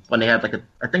to him when they had like I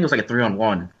think it was like a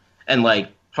 3-on-1, and like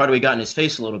Hardaway got in his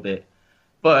face a little bit,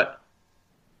 but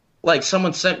like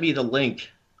someone sent me the link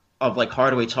of like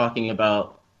Hardaway talking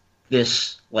about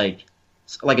this, like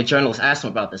a journalist asked him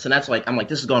about this, and that's like I'm like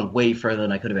this has gone way further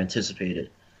than I could have anticipated.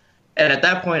 And at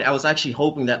that point, I was actually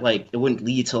hoping that like it wouldn't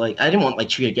lead to like I didn't want like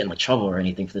Tree to get in like trouble or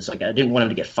anything for this. Like I didn't want him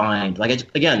to get fined. Like I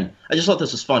just thought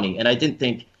this was funny, and I didn't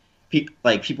think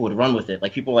people would run with it.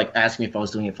 Like people like asking me if I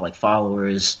was doing it for like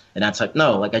followers and that's like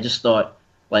no. Like I just thought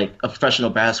like a professional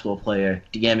basketball player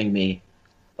DMing me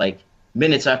like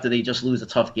minutes after they just lose a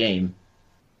tough game.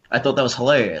 I thought that was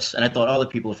hilarious, and I thought other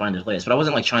people would find it hilarious. But I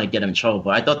wasn't like trying to get him in trouble.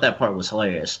 But I thought that part was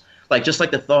hilarious. Like just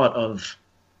like the thought of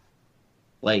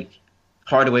like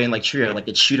Hardaway and like Trier, like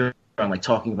the shooter, like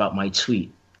talking about my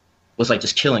tweet was like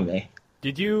just killing me.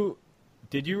 Did you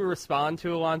respond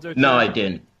to Alonzo? No, I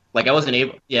didn't. Like I wasn't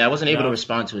able. Yeah, I wasn't able No? to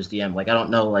respond to his DM. Like I don't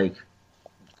know. Like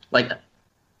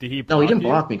Did he? no, he didn't you?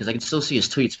 block me because I could still see his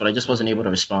tweets, but I just wasn't able to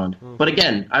respond. Hmm. But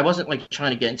again, I wasn't like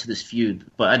trying to get into this feud,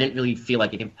 but I didn't really feel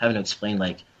like having to explain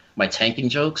like my tanking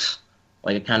jokes.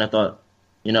 Like I kind of thought,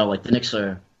 like the Knicks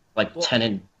are like 10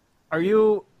 and. Are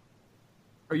you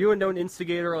a known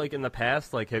instigator like in the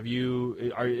past? Like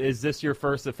is this your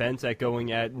first offense at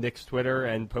going at Knicks Twitter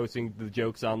and posting the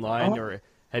jokes online, or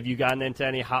have you gotten into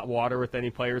any hot water with any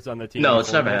players on the team? No, it's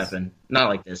before never this? happened. Not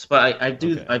like this. But I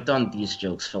do. Okay. I've done these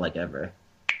jokes for like ever.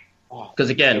 Because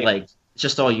again, like it's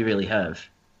just all you really have.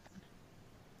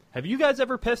 Have you guys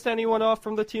ever pissed anyone off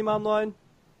from the team online?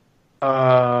 I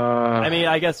I mean,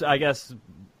 I guess,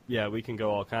 yeah, we can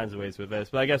go all kinds of ways with this,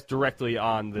 but I guess directly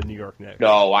on the New York Knicks.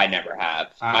 No, I never have.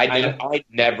 I- I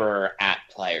never at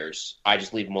players. I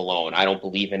just leave them alone. I don't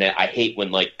believe in it. I hate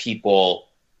when like people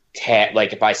tag.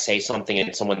 Like if I say something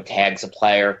and someone tags a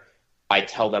player, I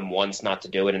tell them once not to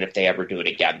do it, and if they ever do it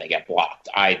again, they get blocked.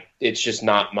 It's just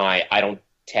not my. I don't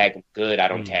tag them good. I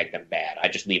don't tag them bad. I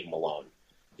just leave them alone.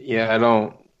 Yeah, I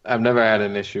don't. I've never had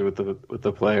an issue with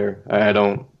the player. I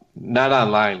don't. Not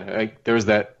online. There was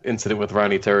that incident with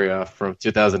Ronnie Turioff from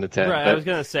 2010. Right, I was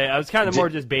going to say, I was kind of more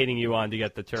just baiting you on to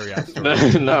get the Turioff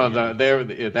story. no,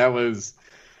 that was.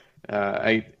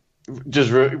 I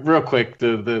just real quick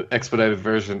the expedited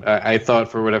version. I thought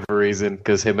for whatever reason,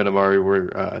 because him and Amari were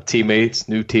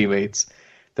new teammates,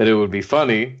 that it would be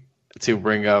funny to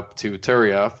bring up to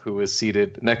Turioff, who was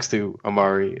seated next to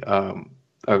Amari,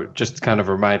 just to kind of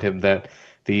remind him that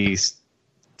the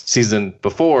season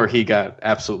before he got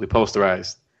absolutely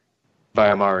posterized by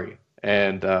Amari,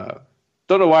 and don't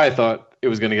know why I thought it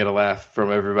was going to get a laugh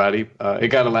from everybody. It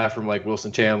got a laugh from like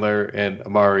Wilson Chandler and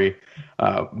Amari,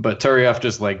 but Turioff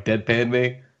just like deadpanned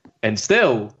me and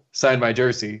still signed my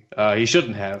jersey. He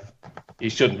shouldn't have,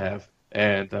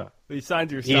 and He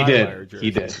signed your he Steinmeier did,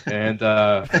 jersey.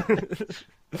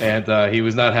 and he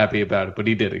was not happy about it, but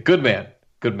he did it. Good man.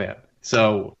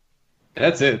 So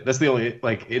that's it. That's the only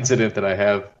like incident that I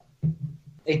have.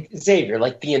 Xavier,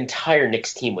 like the entire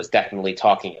Knicks team was definitely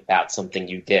talking about something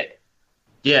you did.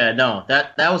 Yeah, no,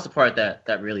 that was the part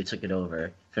that really took it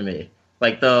over for me.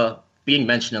 Like the being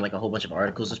mentioned in like a whole bunch of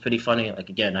articles was pretty funny. Like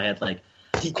again, I had like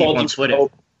He people called on you Twitter.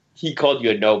 He called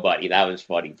you a nobody. That was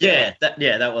funny. Yeah,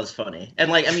 that was funny.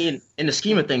 And like I mean, in the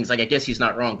scheme of things, like I guess he's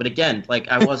not wrong. But again, like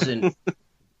I wasn't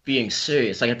being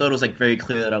serious. Like I thought it was like very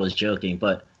clear that I was joking.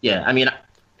 But yeah, I mean,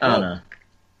 I don't know.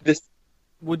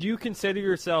 Would you consider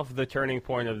yourself the turning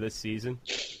point of this season?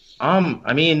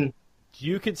 I mean, Do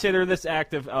you consider this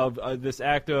act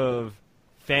of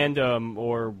fandom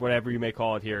or whatever you may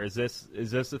call it here? Is this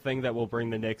the thing that will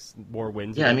bring the Knicks more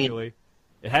wins? Yeah, I mean, eventually?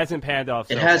 It hasn't panned off.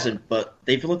 it so hasn't, but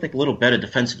they've looked like a little better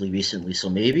defensively recently. So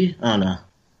maybe I don't know.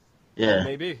 Yeah, far.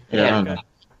 Maybe. Yeah, I don't okay. know.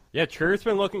 Yeah, Trier's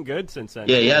been looking good since then.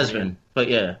 Yeah, he has been. But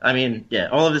yeah, I mean, yeah,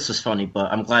 all of this was funny,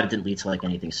 but I'm glad it didn't lead to like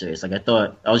anything serious. Like I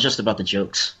thought, I was just about the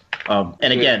jokes. And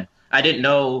again, I didn't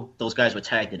know those guys were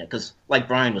tagged in it because, like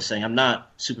Brian was saying, I'm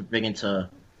not super big into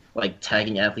like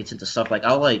tagging athletes into stuff. Like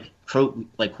I'll quote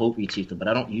retweet them, but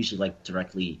I don't usually like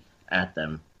directly at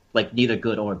them. Like neither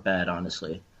good or bad,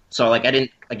 honestly. So like I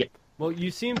didn't. Well,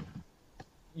 you seem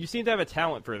to have a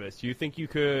talent for this. Do you think you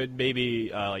could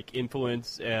maybe like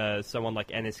influence someone like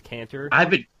Enes Kanter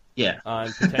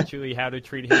on potentially how to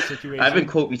treat his situation? I've been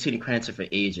quote retweeting Kanter for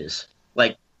ages.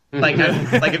 Like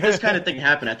if this kind of thing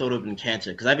happened, I thought it would have been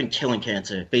Kanter because I've been killing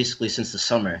Kanter basically since the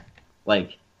summer.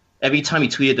 Like every time he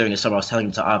tweeted during the summer, I was telling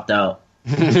him to opt out.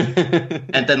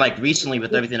 And then like recently,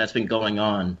 with everything that's been going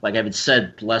on, like I've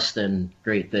said less than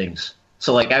great things.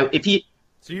 So like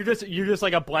So you're just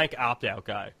like a blank opt out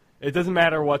guy. It doesn't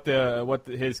matter what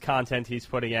his content he's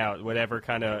putting out, whatever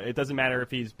kind of. It doesn't matter if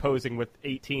he's posing with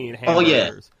 18 hamburgers. Oh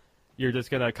yeah. You're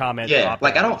just gonna comment. Yeah,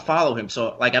 like I don't follow him,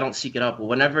 so like I don't seek it up. But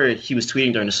whenever he was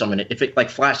tweeting during the summer, if it like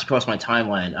flashed across my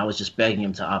timeline, I was just begging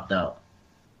him to opt out.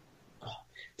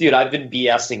 Dude, I've been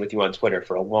BSing with you on Twitter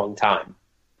for a long time.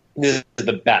 This is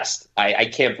the best. I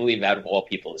can't believe out of all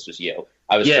people, this was you.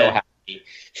 I was so happy.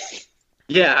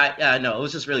 Yeah, I know. It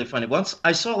was just really funny. Once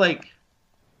I saw, like,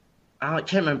 I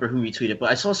can't remember who retweeted, but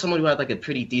I saw someone who had, like, a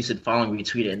pretty decent following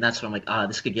retweet it, and that's when I'm like,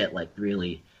 this could get, like,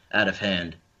 really out of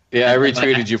hand. Yeah, I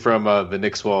retweeted you from the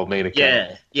Knicks Wall main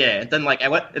account. Yeah. And then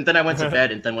I went to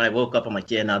bed, and then when I woke up, I'm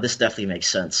like, yeah, no, this definitely makes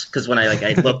sense. Because when I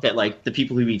looked at, like, the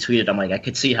people who retweeted, I'm like, I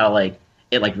could see how, like,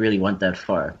 it, like, really went that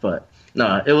far. But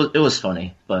no, it was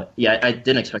funny. But yeah, I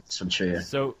didn't expect this from Trier.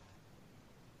 So,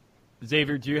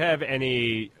 Xavier, do you have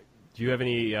any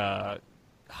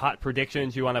hot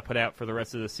predictions you want to put out for the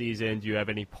rest of the season? Do you have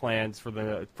any plans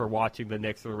for watching the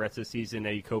Knicks for the rest of the season?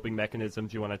 Any coping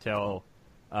mechanisms you want to tell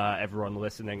everyone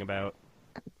listening about?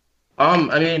 I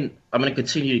mean, I'm gonna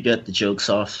continue to get the jokes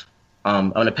off.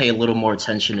 I'm gonna pay a little more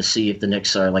attention to see if the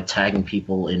Knicks are like tagging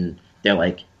people in their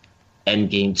like end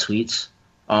game tweets.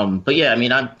 But yeah, I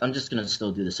mean, I'm just gonna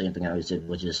still do the same thing I always did,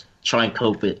 which is try and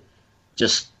cope with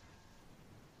just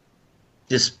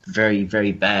this very,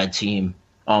 very bad team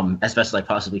as best as I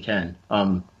possibly can.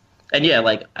 And yeah,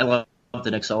 like I love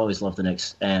the Knicks. I always love the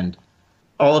Knicks, and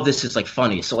all of this is like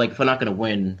funny. So like, if we're not gonna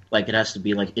win, like it has to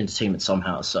be like entertainment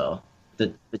somehow. So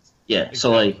Exactly.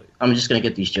 So like, I'm just gonna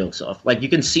get these jokes off. Like you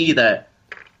can see that,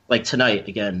 like tonight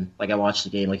again. Like I watched the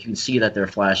game. Like you can see that there are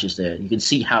flashes there. You can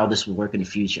see how this will work in the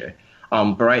future.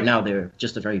 But right now they're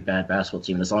just a very bad basketball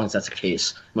team. And as long as that's the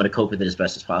case, I'm gonna cope with it as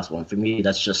best as possible. And for me,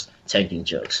 that's just tanking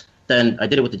jokes. Then I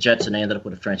did it with the Jets, and I ended up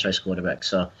with a franchise quarterback.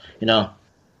 So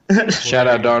Shout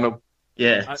out Darnold.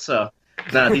 Yeah. So.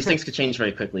 These things could change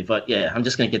very quickly, but yeah, I'm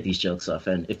just gonna get these jokes off,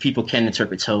 and if people can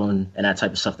interpret tone and that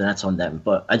type of stuff, then that's on them.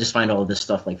 But I just find all of this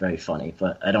stuff like very funny,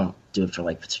 but I don't do it for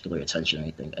like particular attention or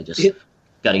anything. I just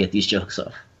got to get these jokes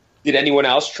off. Did anyone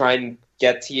else try and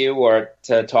get to you or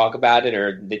to talk about it,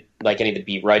 or did like any of the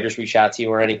beat writers reach out to you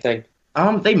or anything?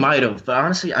 They might have, but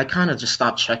honestly, I kind of just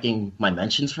stopped checking my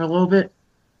mentions for a little bit.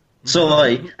 So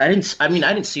like, I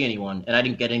didn't see anyone, and I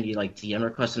didn't get any like DM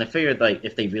requests, and I figured like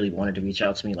if they really wanted to reach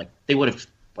out to me, like they would have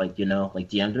like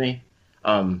DM'd me.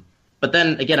 But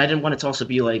then again, I didn't want it to also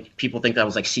be like people think that I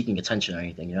was like seeking attention or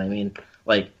anything. You know what I mean?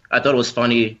 Like I thought it was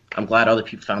funny. I'm glad other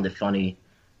people found it funny,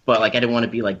 but like I didn't want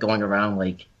to be like going around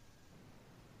like,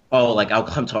 oh, like I'll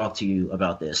come talk to you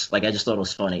about this. Like I just thought it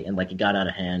was funny, and like it got out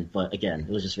of hand. But again, it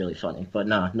was just really funny. But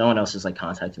no one else is like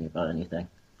contacting me about anything.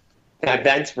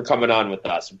 Thanks for coming on with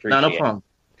us. Appreciate no problem.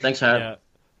 Thanks for having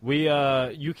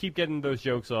me. You keep getting those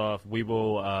jokes off. We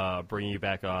will bring you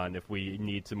back on if we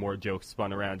need some more jokes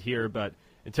spun around here. But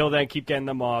until then, keep getting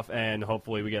them off, and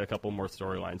hopefully we get a couple more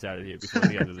storylines out of you before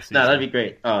the end of the season. No, that'd be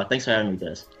great. Thanks for having me,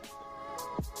 guys.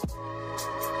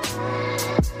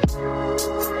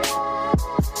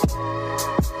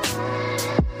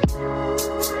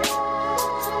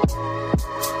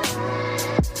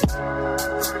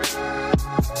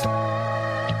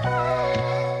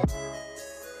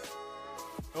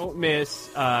 Don't miss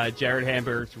Jared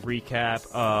Hamburg's recap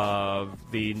of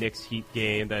the Knicks Heat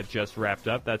game that just wrapped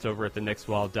up. That's over at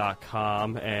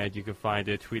theknickswall.com, and you can find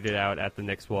it tweeted out at the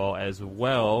Knicks Wall as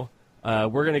well. We're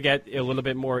going to get a little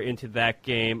bit more into that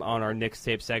game on our Knicks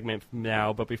tape segment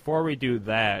now, but before we do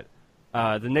that,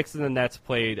 the Knicks and the Nets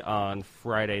played on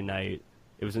Friday night.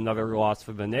 It was another loss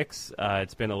for the Knicks.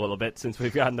 It's been a little bit since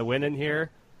we've gotten the win in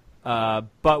here,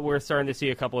 but we're starting to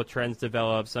see a couple of trends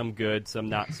develop, some good, some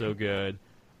not so good.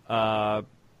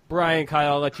 Brian,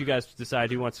 Kyle, I'll let you guys decide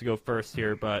who wants to go first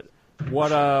here, but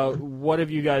what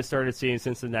have you guys started seeing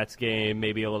since the Nets game?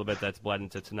 Maybe a little bit that's bled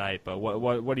into tonight, but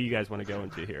what do you guys want to go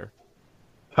into here?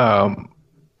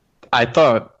 I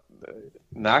thought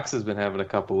Knox has been having a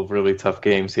couple of really tough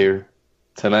games here.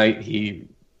 Tonight,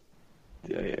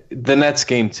 the Nets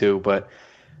game too, but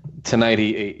tonight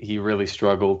he really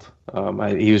struggled.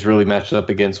 He was really matched up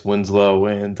against Winslow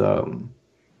and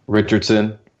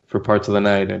Richardson for parts of the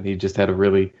night, and he just had a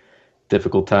really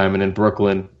difficult time. And in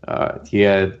Brooklyn, he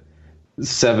had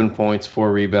 7 points, 4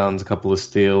 rebounds, a couple of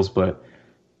steals, but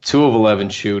 2 of 11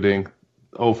 shooting,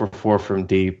 0 for 4 from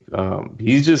deep.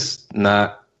 He's just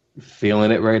not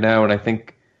feeling it right now, and I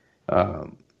think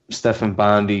Stephen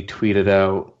Bondi tweeted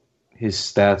out his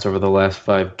stats over the last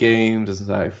 5 games as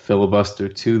I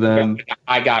filibustered to them.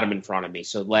 I got him in front of me.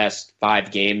 So last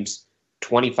 5 games,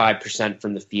 25%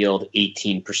 from the field,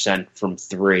 18% from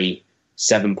 3,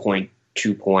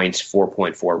 7.2 points,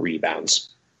 4.4 rebounds.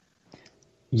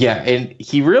 Yeah, and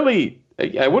he really,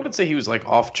 I wouldn't say he was like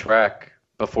off track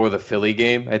before the Philly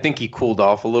game. I think he cooled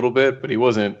off a little bit, but he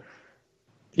wasn't,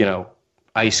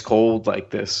 ice cold like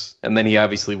this. And then he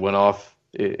obviously went off,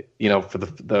 for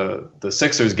the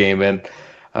Sixers game. And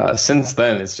since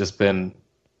then, it's just been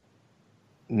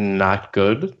not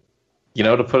good,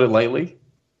 to put it lightly.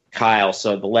 Kyle,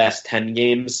 so the last 10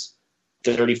 games,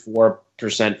 34%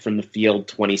 from the field,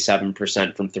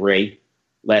 27% from three.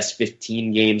 Last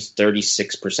 15 games,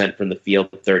 36% from the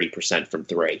field, 30% from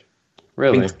three.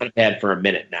 Really? It's not bad for a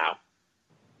minute now.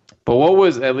 But what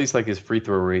was at least like his free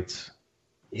throw rates?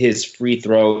 His free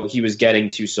throw, he was getting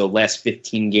to, so last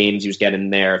 15 games, he was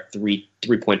getting there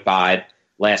 3.5.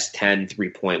 Last 10,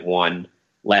 3.1.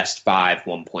 Last 5,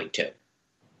 1.2.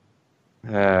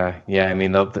 Yeah, I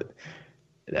mean,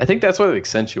 I think that's what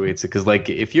accentuates it. Because, like,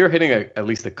 if you're hitting at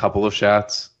least a couple of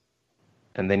shots,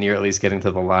 and then you're at least getting to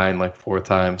the line like 4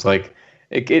 times, like,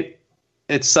 it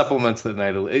supplements the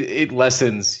night. It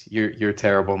lessens your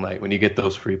terrible night when you get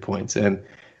those free points. And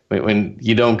when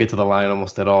you don't get to the line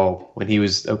almost at all, when he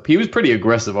was pretty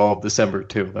aggressive all of December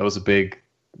too. That was a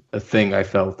thing I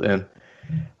felt, and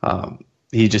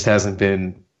he just hasn't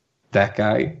been that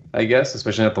guy, I guess,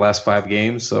 especially at the last 5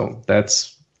 games. So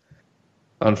that's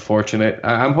unfortunate.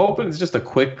 I'm hoping it's just a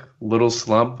quick little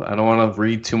slump. I don't want to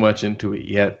read too much into it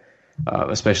yet,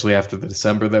 especially after the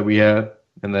December that we had,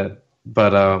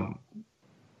 but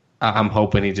I'm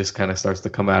hoping he just kind of starts to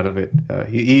come out of it.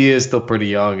 He is still pretty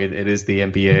young. It is the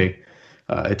NBA.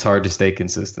 It's hard to stay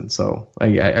consistent. So,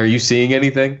 are you seeing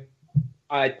anything?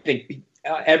 I think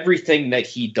everything that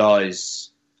he does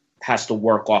has to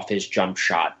work off his jump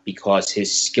shot because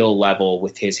his skill level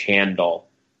with his handle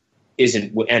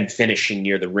and finishing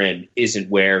near the rim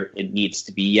isn't where it needs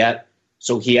to be yet.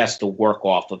 So he has to work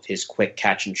off of his quick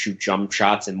catch and shoot jump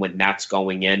shots. And when that's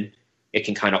going in, it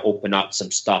can kind of open up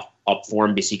some stuff up for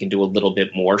him because he can do a little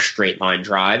bit more straight line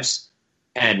drives.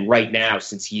 And right now,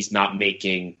 since he's not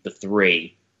making the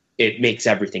three, it makes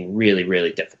everything really,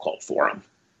 really difficult for him.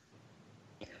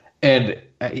 And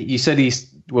you said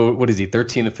what is he,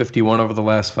 13 of 51 over the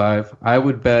last 5? I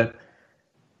would bet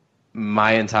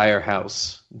my entire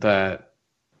house that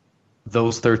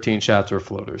those 13 shots were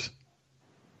floaters.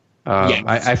 Yes.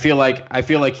 I feel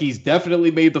like he's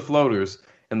definitely made the floaters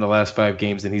in the last 5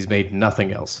 games, and he's made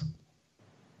nothing else.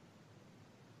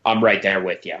 I'm right there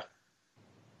with you.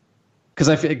 Because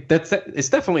I feel like it's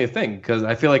definitely a thing. Because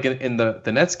I feel like in the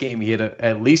Nets game, he had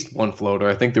at least 1 floater.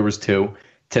 I think there was 2.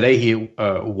 Today he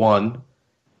 1.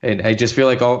 And I just feel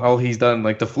like all he's done,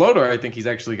 like the floater, I think he's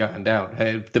actually gotten down.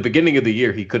 At the beginning of the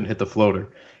year, he couldn't hit the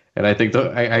floater. And I think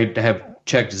I have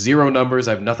checked 0 numbers.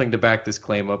 I have nothing to back this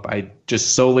claim up. I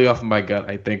just solely off of my gut,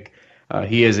 I think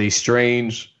he has a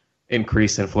strange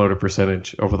increase in floater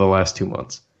percentage over the last 2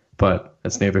 months. But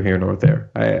that's neither here nor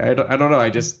there. I don't know.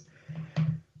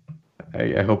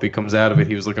 I hope he comes out of it.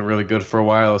 He was looking really good for a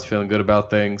while. I was feeling good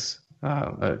about things.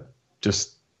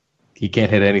 He can't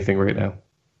hit anything right now.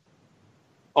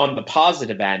 On the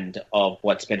positive end of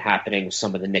what's been happening with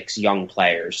some of the Knicks' young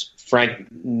players, Frank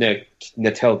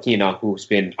Ntilikina, who's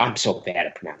been, I'm so bad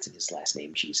at pronouncing his last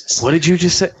name, Jesus. What did you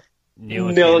just say?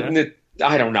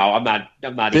 I don't know. I'm not.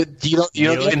 You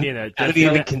don't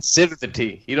even consider the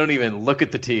T. You don't even look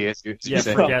at the T. As you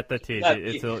say. Forget the T.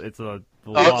 It's a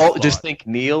just think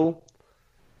Neil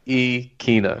E.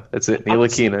 Kina. That's it. Neil E.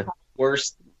 Kina.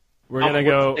 Worst.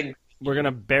 We're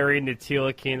gonna bury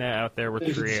Ntilikina out there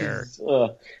with Trier.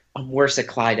 I'm worse at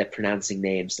Clyde at pronouncing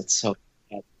names. That's such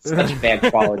a bad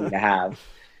quality to have.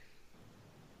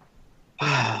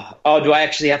 Oh, do I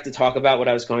actually have to talk about what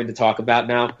I was going to talk about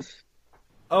now?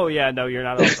 Oh, yeah, no, you're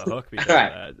not off the hook because All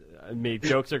right. of that. I mean,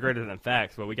 jokes are greater than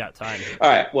facts, but we got time here. All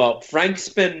right, well, Frank's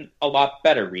been a lot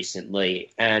better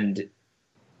recently, and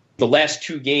the last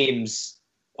 2 games,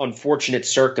 unfortunate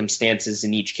circumstances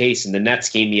in each case. In the Nets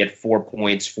game, he had 4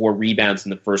 points, 4 rebounds in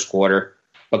the first quarter,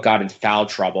 but got into foul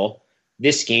trouble.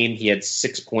 This game, he had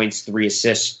 6 points, 3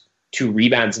 assists, 2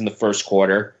 rebounds in the first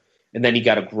quarter, and then he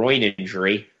got a groin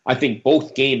injury. I think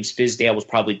both games, Fizdale was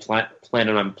probably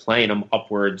planning on playing him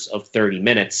upwards of 30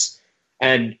 minutes,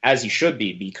 and as he should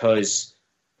be, because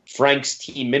Frank's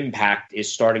team impact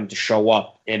is starting to show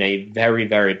up in a very,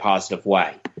 very positive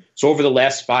way. So over the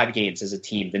last 5 games as a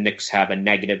team, the Knicks have a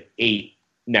 -8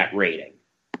 net rating.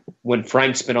 When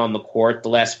Frank's been on the court the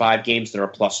last 5 games, they're a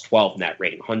 +12 net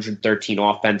rating, 113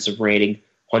 offensive rating,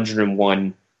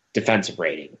 101 defensive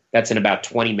rating. That's in about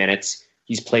 20 minutes.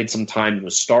 He's played some time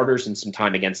with starters and some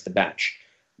time against the bench.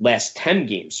 Last 10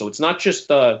 games, so it's not just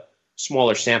the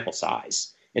smaller sample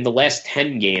size. In the last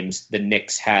 10 games, the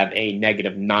Knicks have a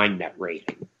 -9 net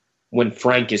rating. When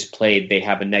Frank is played, they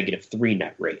have a -3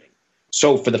 net rating.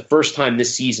 So for the first time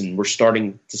this season, we're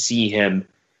starting to see him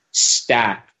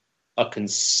stack a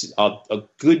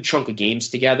good chunk of games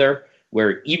together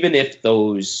where even if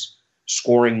those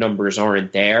scoring numbers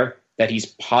aren't there, that he's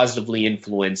positively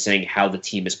influencing how the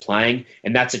team is playing.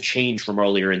 And that's a change from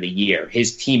earlier in the year.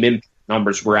 His team impact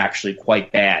numbers were actually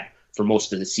quite bad for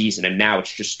most of the season, and now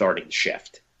it's just starting to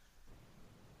shift.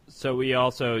 So we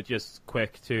also, just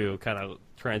quick to kind of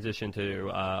transition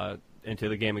to into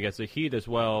the game against the Heat as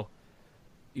well.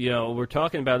 We're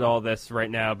talking about all this right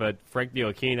now, but Frank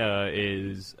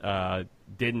Ntilikina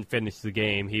didn't finish the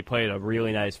game. He played a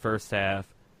really nice first half,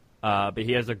 but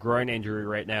he has a groin injury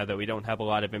right now that we don't have a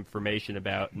lot of information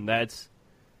about, and that's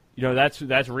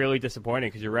really disappointing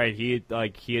because you're right. He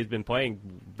has been playing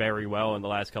very well in the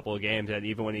last couple of games, and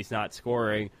even when he's not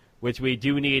scoring, which we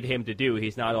do need him to do,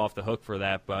 he's not off the hook for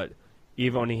that. But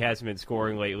even when he hasn't been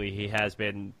scoring lately, he has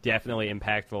been definitely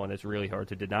impactful, and it's really hard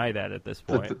to deny that at this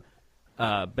point.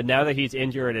 But now that he's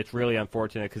injured, it's really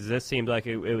unfortunate because this seemed like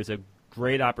it was a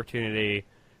great opportunity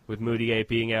with Moutier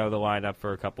being out of the lineup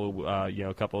for a couple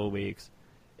of weeks.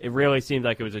 It really seemed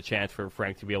like it was a chance for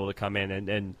Frank to be able to come in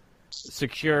and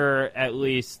secure at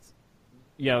least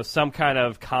some kind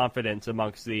of confidence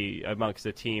amongst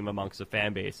the team, amongst the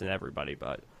fan base, and everybody.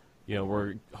 But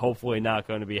we're hopefully not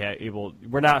going to be able.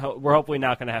 We're hopefully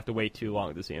not going to have to wait too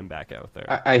long to see him back out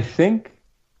there. I think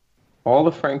all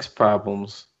of Frank's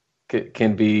problems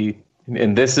can be,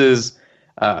 and this is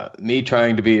me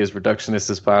trying to be as reductionist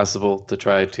as possible to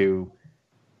try to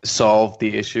solve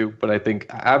the issue. But I think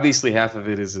obviously half of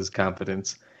it is his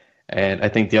confidence, and I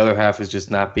think the other half is just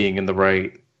not being in the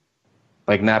right,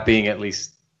 not being at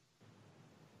least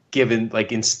given,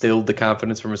 instilled the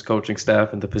confidence from his coaching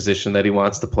staff and the position that he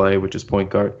wants to play, which is point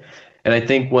guard. And I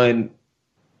think when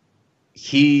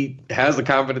he has the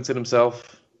confidence in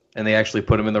himself and they actually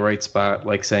put him in the right spot,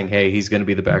 saying, hey, he's going to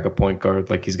be the backup point guard,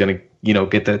 he's going to,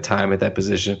 get that time at that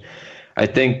position, I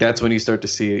think that's when you start to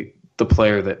see the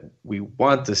player that we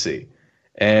want to see.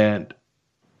 And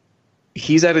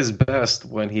he's at his best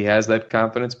when he has that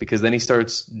confidence, because then he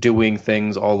starts doing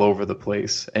things all over the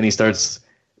place and he starts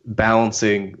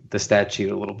balancing the stat sheet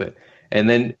a little bit. And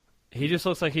then he just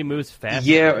looks like he moves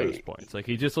faster at those points.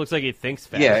 He just looks like he thinks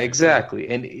faster. Yeah, exactly.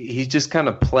 And he's just kind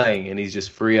of playing and he's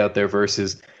just free out there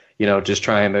versus, just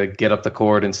trying to get up the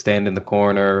court and stand in the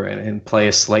corner and play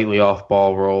a slightly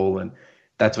off-ball role. And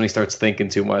that's when he starts thinking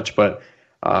too much. But,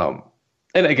 and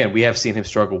again, we have seen him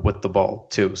struggle with the ball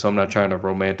too. So I'm not trying to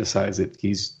romanticize it.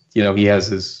 He's, he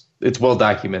has it's well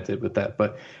documented with that.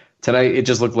 But tonight it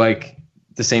just looked like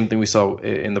the same thing we saw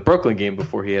in the Brooklyn game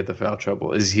before he had the foul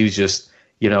trouble. Is he was just,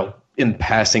 in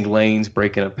passing lanes,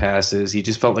 breaking up passes. He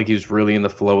just felt like he was really in the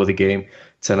flow of the game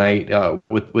tonight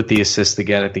with the assist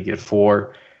again. I think he had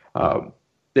 4.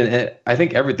 And I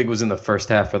think everything was in the first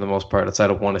half for the most part, outside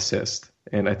of 1 assist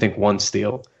and I think 1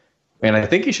 steal. And I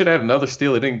think he should have another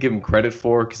steal. I didn't give him credit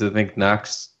for because I think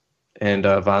Knox and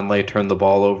Vonleh turned the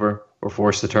ball over or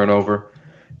forced the turnover.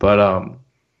 But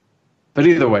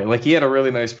either way, he had a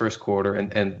really nice first quarter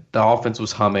and the offense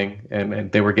was humming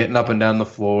and they were getting up and down the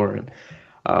floor. And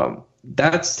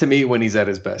that's, to me, when he's at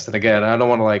his best. And again, I don't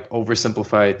want to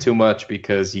oversimplify it too much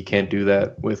because you can't do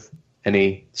that with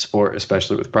any sport,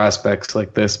 especially with prospects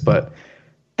like this. But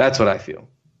that's what I feel.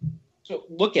 So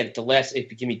look at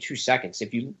if you give me 2 seconds,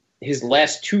 his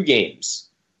last 2 games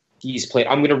he's played,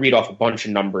 I'm going to read off a bunch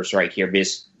of numbers right here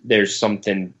because there's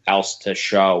something else to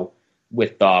show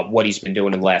with what he's been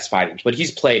doing in the last 5 games. But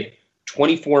he's played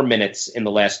 24 minutes in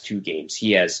the last 2 games.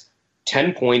 He has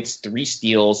 10 points, 3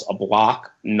 steals, a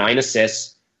block, 9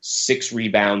 assists, 6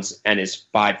 rebounds, and is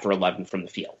 5 for 11 from the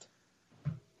field.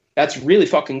 That's really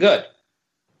fucking good.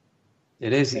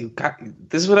 It is.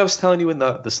 This is what I was telling you in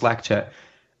the Slack chat.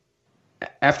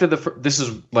 After this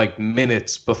is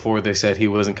minutes before they said he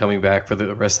wasn't coming back for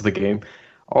the rest of the game.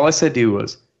 All I said to you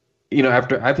was,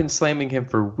 after I've been slamming him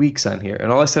for weeks on here,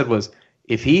 and all I said was,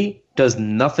 if he does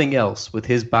nothing else with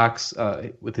his box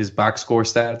score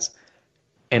stats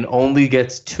and only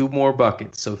gets 2 more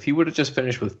buckets, so if he would have just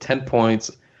finished with 10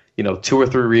 points, 2 or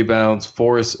 3 rebounds,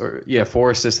 4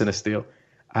 assists and a steal,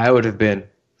 I would have been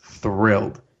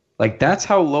thrilled. That's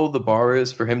how low the bar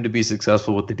is for him to be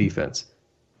successful with the defense.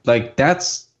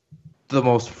 That's the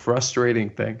most frustrating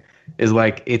thing is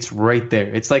it's right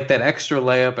there. It's that extra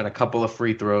layup and a couple of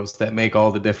free throws that make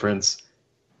all the difference,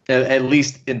 at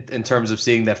least in terms of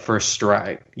seeing that first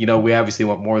stride. We obviously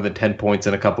want more than 10 points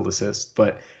and a couple assists,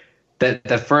 but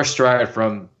that first stride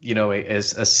from, a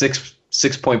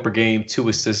 6 point per game, 2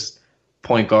 assist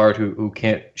point guard who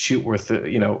can't shoot worth,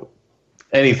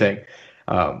 anything,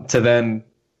 to then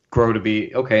grow to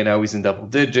be, okay, now he's in double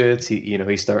digits.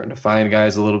 He's starting to find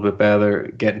guys a little bit better,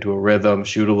 get into a rhythm,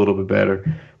 shoot a little bit better.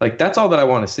 That's all that I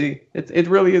want to see. It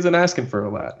really isn't asking for a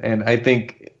lot. And I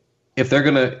think if I'm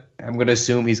going to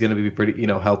assume he's going to be pretty,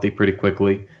 healthy pretty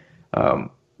quickly.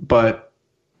 But,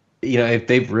 if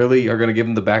they really are going to give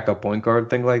him the backup point guard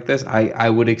thing like this, I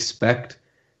would expect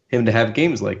him to have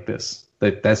games like this.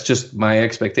 That's just my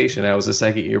expectation. I was a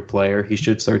second-year player. He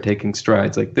should start taking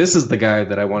strides. Like, this is the guy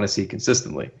that I want to see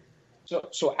consistently.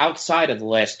 So outside of the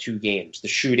last 2 games, the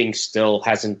shooting still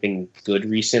hasn't been good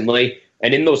recently.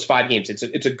 And in those 5 games, it's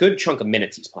a good chunk of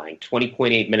minutes he's playing,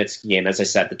 20.8 minutes a game, as I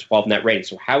said, the 12 net rating.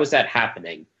 So how is that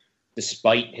happening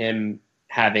despite him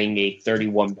having a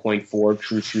 31.4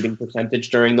 true shooting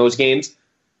percentage during those games?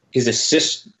 His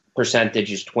assist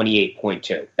percentage is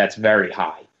 28.2. That's very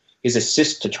high. His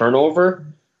assist to turnover,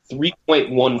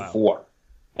 3.14. Wow.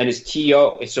 And his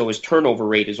TO, so his turnover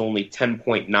rate is only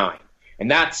 10.9.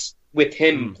 And that's with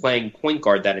him playing point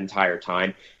guard that entire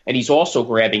time. And he's also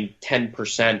grabbing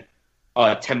 10%,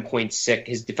 10.6.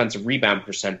 His defensive rebound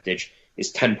percentage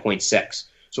is 10.6.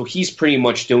 So he's pretty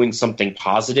much doing something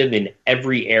positive in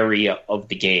every area of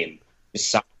the game.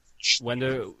 Besides,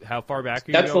 how far back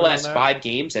are you that's going the last on that? 5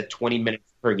 games at 20 minutes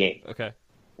per game. Okay.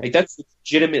 Like, that's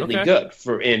legitimately good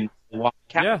for in a lot of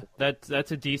categories. Yeah,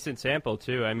 that's a decent sample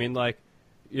too. I mean, like,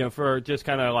 for just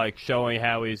kind of like showing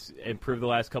how he's improved the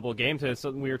last couple of games. And it's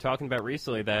something we were talking about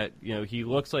recently that, he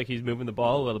looks like he's moving the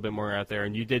ball a little bit more out there.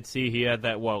 And you did see he had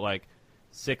that,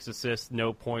 6 assists,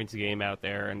 no points game out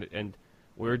there. And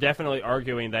we were definitely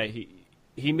arguing that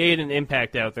he made an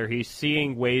impact out there. He's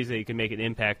seeing ways that he can make an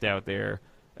impact out there.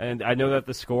 And I know that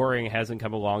the scoring hasn't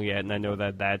come along yet, and I know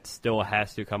that still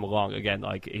has to come along. Again,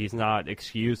 like, he's not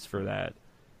excused for that.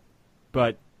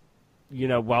 But,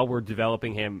 while we're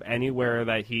developing him, anywhere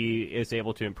that he is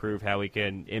able to improve how he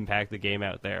can impact the game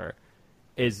out there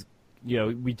is,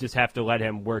 we just have to let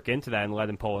him work into that and let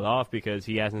him pull it off because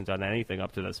he hasn't done anything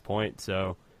up to this point.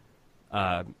 So,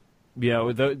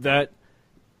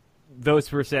 those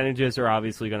percentages are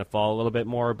obviously going to fall a little bit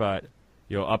more, but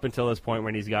up until this point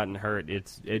when he's gotten hurt,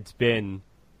 it's been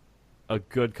a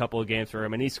good couple of games for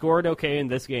him, and he scored okay in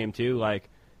this game too. Like,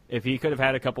 if he could have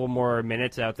had a couple more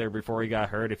minutes out there before he got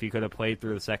hurt, if he could have played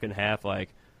through the second half,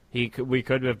 we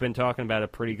could have been talking about a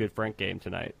pretty good Frank game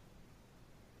tonight.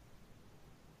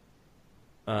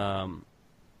 All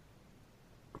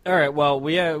right, well,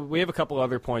 we have a couple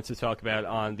other points to talk about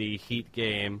on the Heat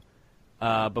game.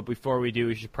 But before we do,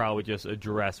 we should probably just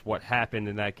address what happened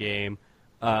in that game.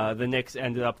 The Knicks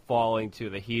ended up falling to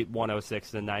the Heat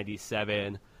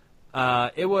 106-97.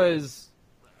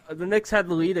 The Knicks had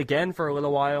the lead again for a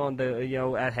little while at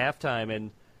halftime,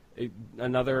 and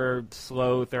another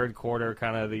slow third quarter,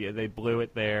 kind of they blew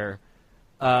it there.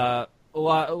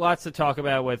 Lots to talk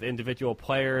about with individual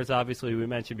players. Obviously, we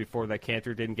mentioned before that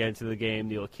Kanter didn't get into the game.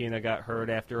 Ntilikina got hurt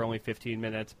after only 15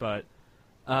 minutes, but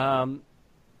I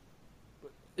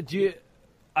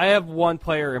have one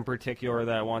player in particular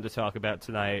that I wanted to talk about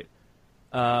tonight.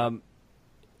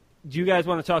 Do you guys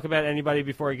want to talk about anybody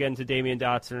before I get into Damian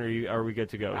Dotson, or are we good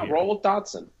to go here? Roll with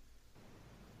Dotson.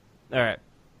 All right.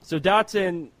 So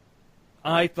Dotson,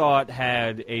 I thought,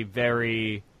 had a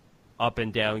very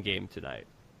up-and-down game tonight.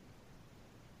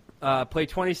 Played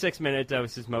 26 minutes. That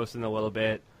was his most in a little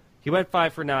bit. He went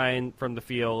 5 for 9 from the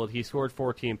field. He scored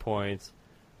 14 points.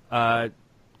 2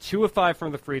 of 5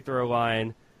 from the free throw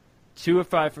line. 2 of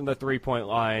 5 from the three-point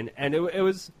line. And it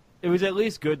was at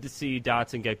least good to see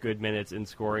Dotson get good minutes in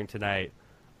scoring tonight.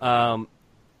 I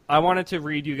wanted to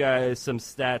read you guys some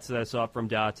stats that I saw from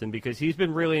Dotson because he's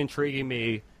been really intriguing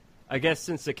me, I guess,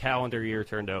 since the calendar year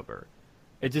turned over.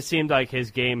 It just seemed like his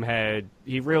game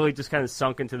he really just kind of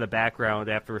sunk into the background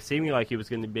after seeming like he was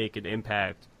going to make an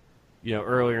impact,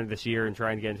 earlier this year and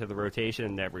trying to get into the rotation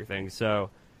and everything. So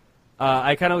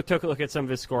I kind of took a look at some of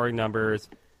his scoring numbers.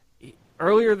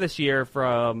 Earlier this year,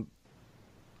 from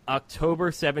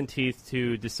October 17th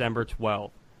to December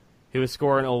 12th, he was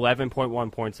scoring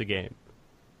 11.1 points a game,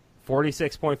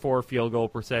 46.4 field goal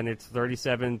percentage,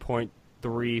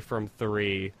 37.3 from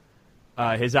 3.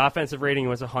 His offensive rating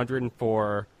was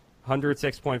 104,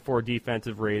 106.4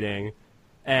 defensive rating,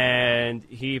 and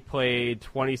he played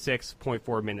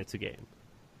 26.4 minutes a game.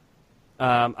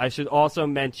 I should also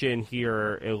mention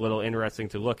here, a little interesting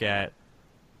to look at,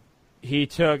 he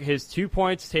took his 2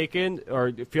 points taken,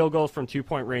 or field goals from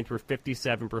 2-point range were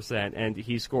 57%, and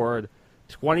he scored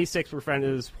 26%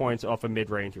 of his points off of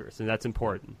mid-rangers, and that's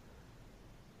important.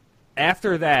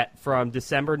 After that, from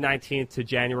December 19th to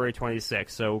January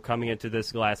 26th, so coming into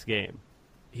this last game,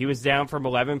 he was down from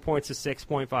 11 points to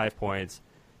 6.5 points.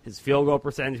 His field goal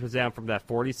percentage was down from that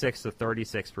 46 to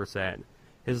 36%.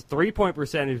 His three-point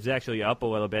percentage was actually up a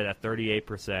little bit at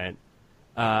 38%.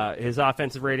 His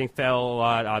offensive rating fell a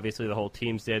lot. Obviously, the whole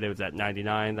team's did. It was at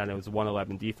 99. Then it was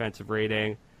 111 defensive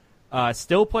rating.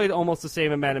 Still played almost the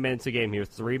same amount of minutes a game. He was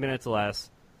 3 minutes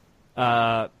less.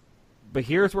 But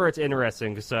here's where it's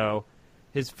interesting. So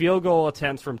his field goal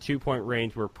attempts from 2-point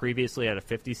range were previously at a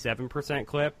 57%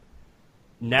 clip.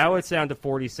 Now it's down to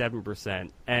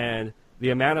 47%, and the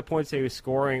amount of points that he was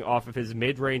scoring off of his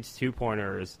mid-range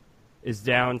two-pointers is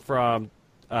down from,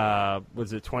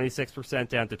 26%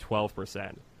 down to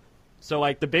 12%. So,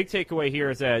 like, the big takeaway here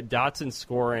is that Dotson's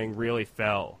scoring really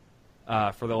fell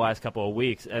for the last couple of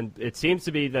weeks, and it seems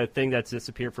to be the thing that's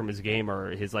disappeared from his game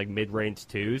are his, like, mid-range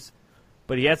twos,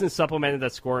 but he hasn't supplemented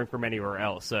that scoring from anywhere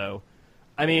else. So,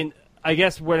 I mean, I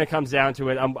guess when it comes down to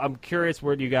it, I'm curious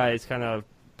where do you guys kind of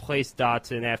place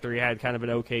Dotson after he had kind of an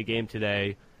okay game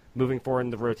today, moving forward in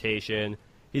the rotation.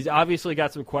 He's obviously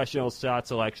got some questionable shot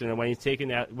selection, and when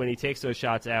he takes those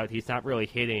shots out, he's not really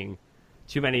hitting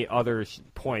too many other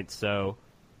points. So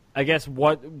I guess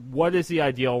what is the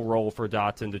ideal role for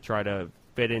Dotson to try to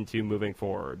fit into moving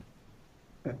forward?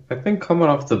 I think coming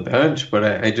off the bench, but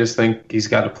I just think he's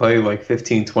got to play like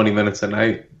 15, 20 minutes a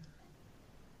night.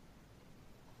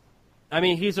 I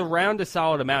mean, he's around a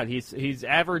solid amount. He's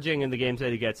averaging in the games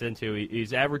that he gets into.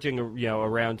 He's averaging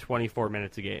around 24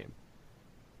 minutes a game.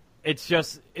 It's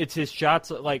his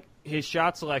shots, like his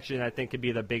shot selection. I think could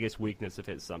be the biggest weakness of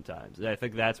his sometimes. I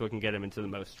think that's what can get him into the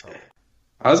most trouble.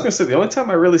 I was gonna say the only time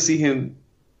I really see him,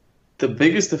 the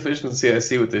biggest deficiency I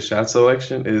see with his shot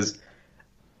selection is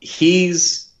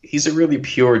he's a really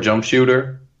pure jump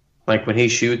shooter. Like when he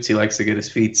shoots, he likes to get his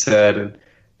feet set, and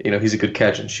he's a good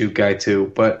catch and shoot guy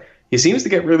too. But he seems to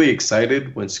get really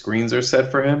excited when screens are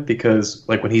set for him because,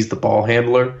 like, when he's the ball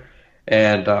handler,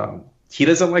 and he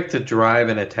doesn't like to drive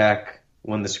and attack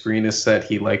when the screen is set.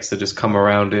 He likes to just come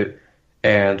around it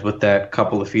and, with that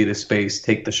couple of feet of space,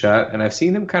 take the shot. And I've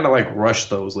seen him kind of like rush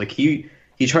those. Like he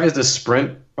tries to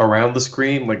sprint around the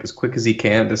screen like as quick as he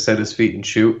can to set his feet and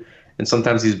shoot. And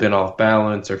sometimes he's been off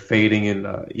balance or fading in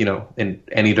in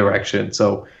any direction.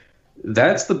 So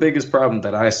that's the biggest problem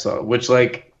that I saw, which,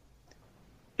 like,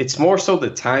 it's more so the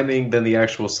timing than the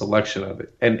actual selection of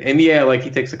it. And yeah, like, he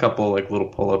takes a couple like little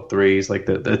pull-up threes, like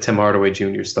the Tim Hardaway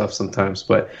Jr. stuff sometimes.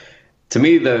 But to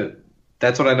me,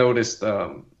 that's what I noticed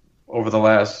over the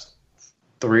last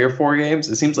 3 or 4 games.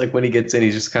 It seems like when he gets in,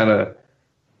 he's just kind of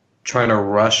trying to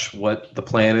rush what the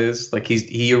plan is. Like he's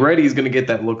going to get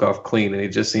that look off clean, and it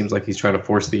just seems like he's trying to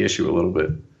force the issue a little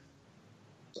bit.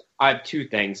 I have 2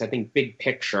 things. I think big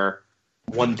picture,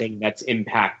 one thing that's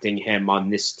impacting him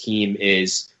on this team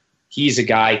is he's a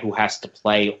guy who has to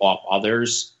play off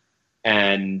others,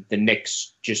 and the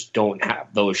Knicks just don't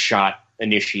have those shot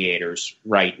initiators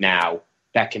right now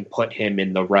that can put him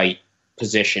in the right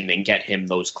position and get him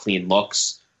those clean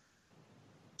looks.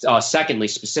 Secondly,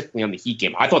 specifically on the Heat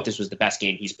game, I thought this was the best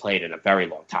game he's played in a very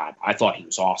long time. I thought he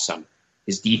was awesome.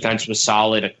 His defense was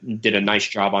solid, did a nice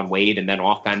job on Wade, and then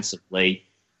offensively,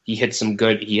 he hit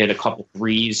a couple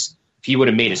threes. If he would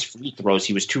have made his free throws,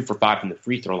 he was 2 for 5 from the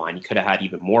free throw line. He could have had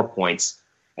even more points.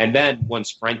 And then once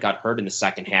Frank got hurt in the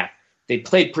second half, they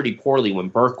played pretty poorly when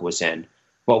Burke was in.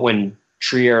 But when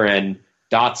Trier and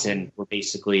Dotson were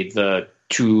basically the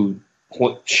two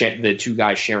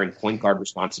guys sharing point guard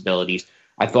responsibilities,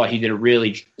 I thought he did a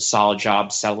really solid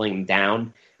job settling him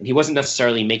down. And he wasn't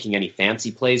necessarily making any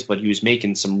fancy plays, but he was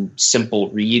making some simple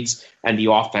reads, and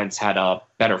the offense had a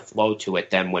better flow to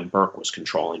it than when Burke was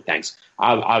controlling things.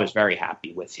 I was very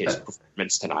happy with his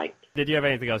performance tonight. Did you have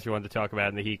anything else you wanted to talk about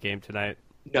in the Heat game tonight?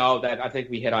 No, that I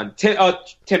think we hit on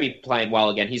Timmy playing well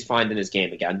again. He's finding his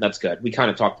game again. That's good. We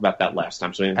kind of talked about that last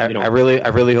time. So I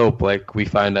really hope, like, we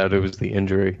find out it was the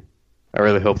injury. I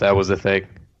really hope that was the thing.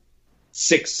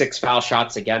 6 foul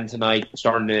shots again tonight.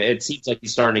 It seems like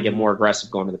he's starting to get more aggressive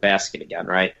going to the basket again,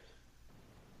 right?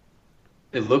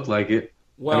 It looked like it.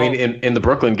 Well, I mean, in the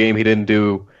Brooklyn game, he didn't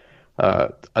do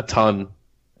a ton,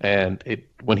 and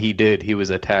when he did, he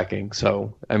was attacking.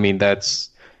 So, I mean, that's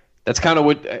kind of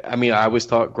what I was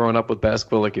taught growing up with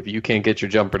basketball. Like, if you can't get your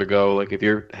jumper to go, like if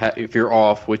you're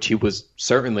off, which he was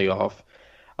certainly off,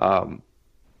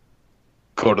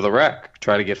 go to the rack,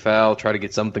 try to get fouled, try to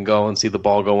get something going, see the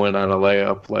ball go in on a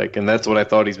layup, and that's what I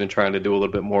thought he's been trying to do a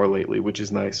little bit more lately, which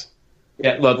is nice.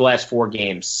 Yeah, the last 4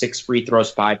 games, 6 free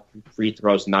throws, 5 free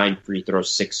throws, 9 free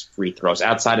throws, 6 free throws.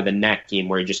 Outside of the net game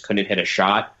where he just couldn't hit a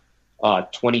shot,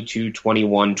 22,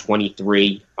 21,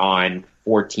 23 on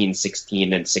 14,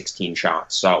 16, and 16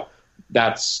 shots. So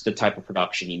that's the type of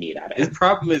production you need out of him. His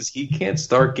problem is he can't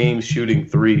start games shooting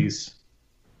threes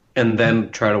and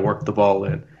then try to work the ball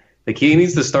in. Like, he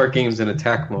needs to start games in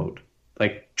attack mode.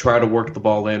 Like, try to work the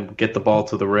ball in, get the ball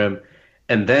to the rim,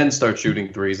 and then start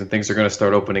shooting threes, and things are going to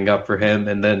start opening up for him.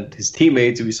 And then his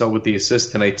teammates, who we saw with the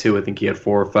assist tonight too, I think he had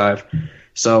 4 or 5.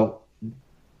 So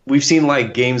we've seen,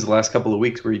 like, games the last couple of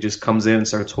weeks where he just comes in and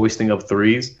starts hoisting up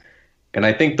threes, And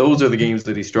I think those are the games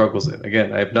that he struggles in.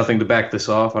 Again, I have nothing to back this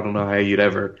off. I don't know how you'd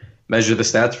ever measure the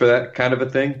stats for that kind of a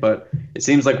thing, but it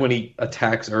seems like when he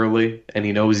attacks early and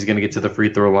he knows he's going to get to the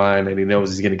free throw line and he knows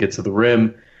he's going to get to the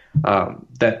rim,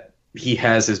 that he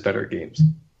has his better games.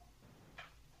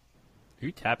 Are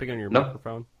you tapping on your No.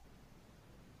 microphone?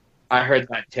 I heard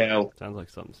that too. Sounds like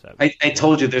something's happening. I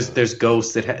told you there's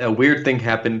ghosts. A weird thing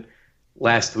happened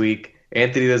last week.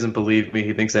 Anthony doesn't believe me.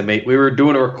 He thinks we were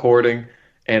doing a recording,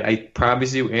 and I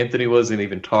promise you, Anthony wasn't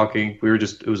even talking.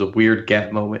 It was a weird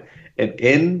gap moment. And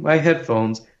in my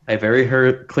headphones, I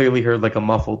clearly heard like a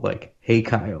muffled like, "Hey,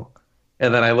 Kyle."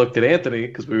 And then I looked at Anthony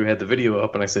because we had the video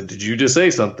up, and I said, "Did you just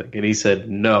say something?" And he said,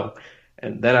 "No."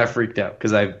 And then I freaked out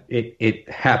because it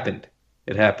happened.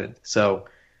 It happened. So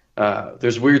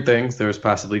there's weird things. There's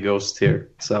possibly ghosts here.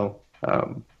 So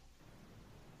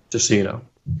just so you know,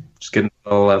 just getting it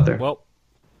all out there.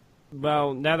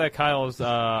 Well, now that Kyle's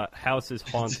house is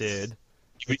haunted,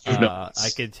 I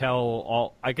could tell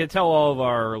all of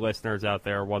our listeners out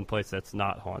there one place that's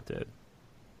not haunted.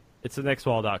 It's the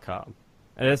Knickswall.com.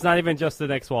 And it's not even just the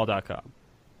Knickswall.com.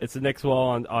 It's the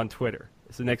Knickswall on Twitter.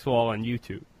 It's the Knickswall on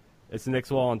YouTube. It's the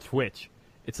Knickswall on Twitch.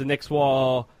 It's the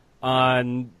Knickswall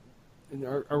on...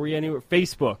 Are we anywhere?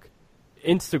 Facebook.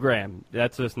 Instagram.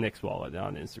 That's just Knickswall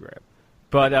on Instagram.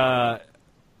 But,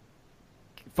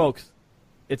 folks,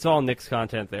 it's all Knicks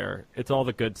content there. It's all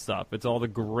the good stuff. It's all the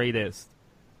greatest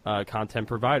content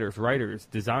providers, writers,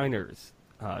 designers,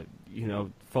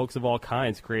 folks of all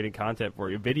kinds creating content for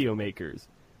you, video makers.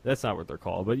 That's not what they're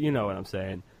called, but you know what I'm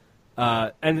saying.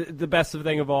 And the best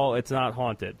thing of all, it's not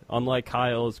haunted. Unlike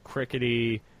Kyle's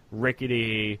crickety,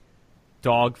 rickety,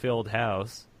 dog-filled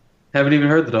house. Haven't even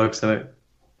heard the dogs tonight.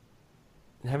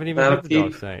 Haven't even heard the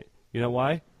dogs tonight. You know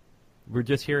why? We're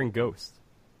just hearing ghosts.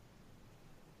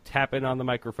 Tapping on the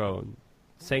microphone.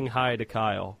 Saying hi to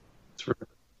Kyle.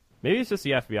 Maybe it's just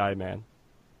the FBI, man.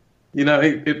 You know,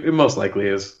 it most likely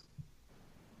is.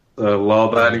 A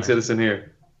law-abiding citizen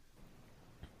here.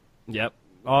 Yep.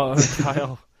 Oh,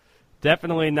 Kyle.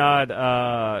 Definitely not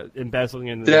embezzling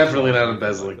in the Definitely not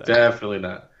embezzling. Definitely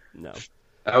not. No.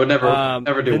 I would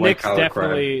never do the white Knicks collar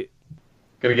definitely crime.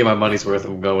 Gonna get my money's worth.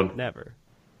 I'm going. Never.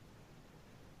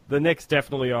 The Knicks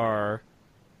definitely are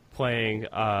playing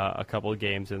a couple of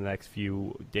games in the next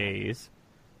few days.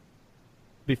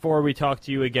 Before we talk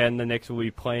to you again, the Knicks will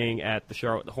be playing at the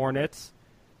Charlotte Hornets.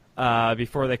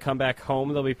 Before they come back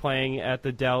home, they'll be playing at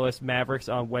the Dallas Mavericks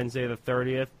on Wednesday the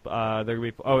 30th. They're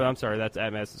gonna be. Oh, I'm sorry, that's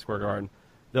at Madison Square Garden.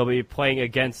 They'll be playing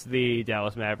against the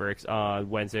Dallas Mavericks on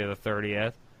Wednesday the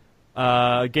 30th.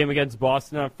 Game against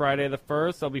Boston on Friday the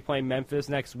 1st. They'll be playing Memphis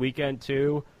next weekend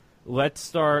too. Let's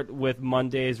start with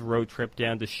Monday's road trip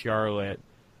down to Charlotte.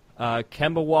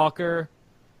 Kemba Walker,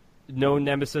 known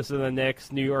nemesis of the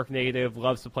Knicks, New York native,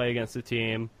 loves to play against the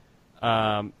team.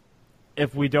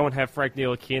 If we don't have Frank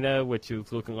Ntilikina, which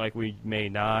is looking like we may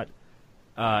not,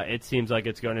 it seems like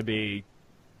it's going to be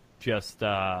just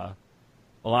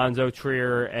Alonzo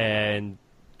Trier and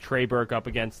Trey Burke up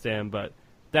against him. But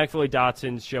thankfully,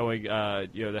 Dotson's showing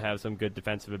to have some good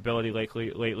defensive ability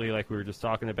lately, like we were just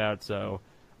talking about. So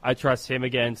I trust him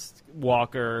against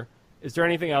Walker. Is there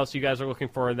anything else you guys are looking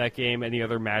for in that game? Any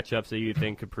other matchups that you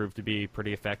think could prove to be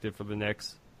pretty effective for the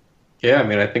Knicks? Yeah, I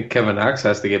mean, I think Kevin Knox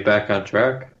has to get back on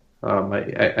track.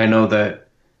 I know that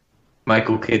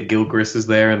Michael Kidd-Gilchrist is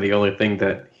there, and the only thing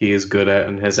that he is good at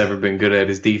and has ever been good at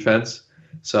is defense.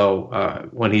 So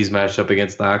when he's matched up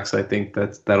against Knox, I think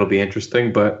that'll be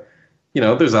interesting. But,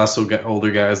 there's also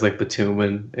older guys like Batum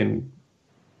and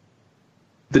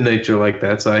the nature like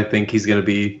that. So I think he's going to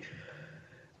be,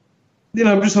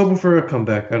 I'm just hoping for a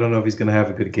comeback. I don't know if he's going to have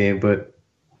a good game, but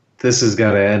this has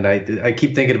got to end. I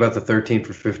keep thinking about the 13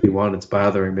 for 51. It's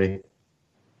bothering me.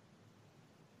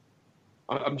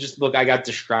 I got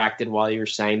distracted while you were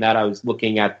saying that. I was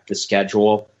looking at the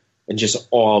schedule and just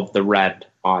all of the red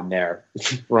on there.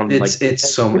 It's a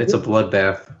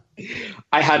bloodbath.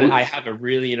 I have a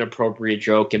really inappropriate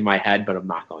joke in my head, but I'm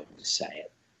not going to say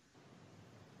it.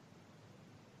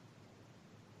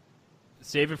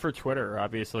 Save it for Twitter.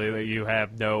 Obviously, you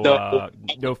have no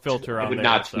filter on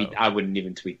there. I wouldn't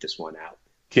even tweet this one out.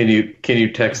 Can you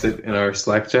text it in our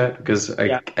Slack chat? Because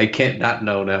I can't not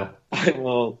know now.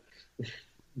 Well,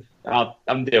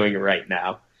 I'm doing it right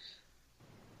now.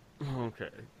 Okay.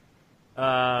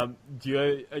 All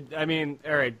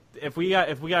right. If we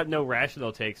got no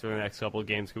rational takes for the next couple of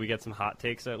games, can we get some hot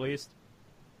takes at least?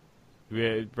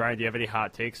 Brian, do you have any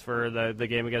hot takes for the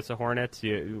game against the Hornets?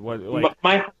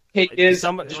 My hot take is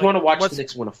I just want to watch the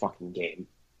Knicks win a fucking game.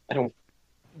 I don't.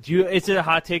 Is it a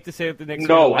hot take to say that the Knicks?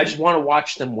 No, I just want to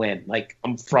watch them win.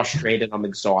 I'm frustrated. I'm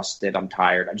exhausted. I'm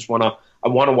tired. I just want I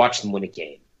want to watch them win a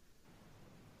game.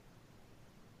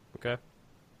 Okay.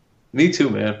 Me too,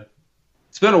 man.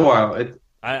 It's been a while.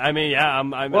 I mean, yeah, I'm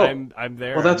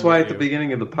there. Well, that's I'm why with at the you.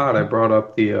 beginning of the pod I brought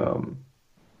up I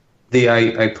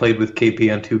played with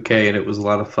KP on 2K and it was a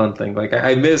lot of fun thing. Like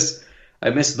I miss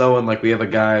knowing like we have a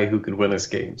guy who can win us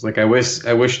games. Like I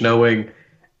wish knowing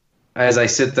as I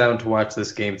sit down to watch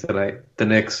this game tonight, the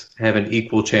Knicks have an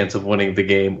equal chance of winning the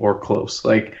game or close.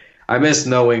 Like I miss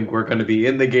knowing we're going to be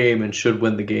in the game and should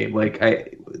win the game.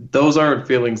 Those aren't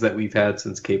feelings that we've had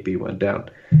since KP went down.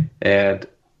 And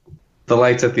the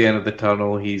light's at the end of the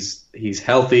tunnel. He's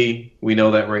healthy. We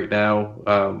know that right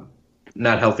now.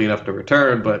 Not healthy enough to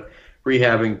return, but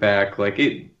rehabbing back.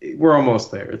 We're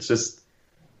almost there.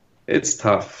 It's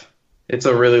tough. It's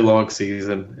a really long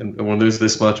season, and when there's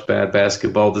this much bad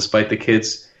basketball, despite the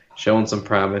kids showing some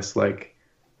promise,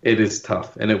 it is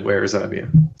tough and it wears on you.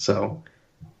 So,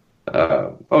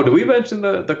 did we mention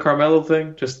the Carmelo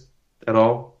thing just at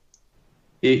all?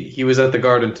 He was at the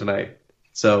Garden tonight,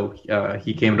 so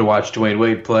he came to watch Dwayne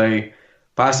Wade play,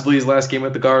 possibly his last game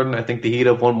at the Garden. I think the Heat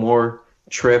have one more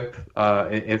trip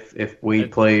if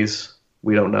Wade plays.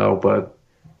 We don't know, but.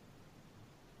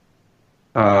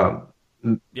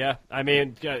 Yeah, I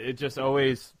mean, it's just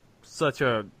always such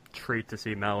a treat to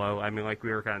see Melo. I mean, like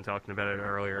we were kind of talking about it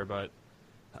earlier, but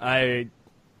I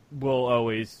will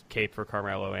always cape for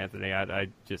Carmelo Anthony. I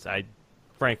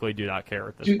frankly do not care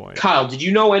at this point. Kyle, did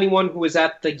you know anyone who was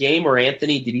at the game, or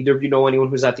Anthony, did either of you know anyone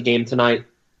who was at the game tonight?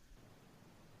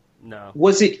 No.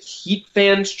 Was it Heat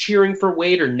fans cheering for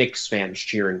Wade or Knicks fans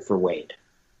cheering for Wade?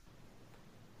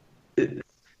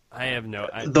 I have no.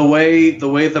 The way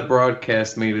the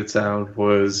broadcast made it sound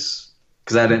was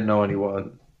because I didn't know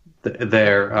anyone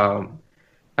there.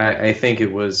 I think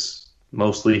it was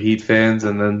mostly Heat fans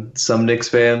and then some Knicks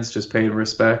fans just paying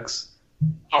respects.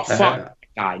 Oh fuck that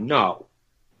guy! No.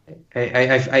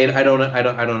 I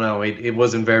don't know. It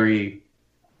wasn't very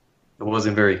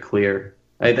clear.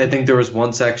 I think there was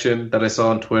one section that I saw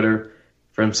on Twitter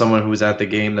from someone who was at the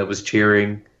game that was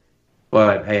cheering,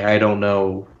 but I don't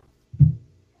know.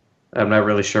 I'm not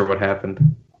really sure what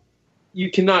happened.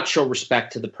 You cannot show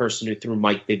respect to the person who threw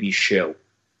Mike Bibby's shoe.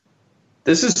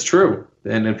 This is true,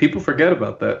 and people forget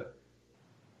about that.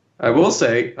 I will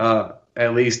say,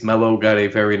 at least Melo got a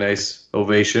very nice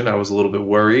ovation. I was a little bit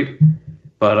worried,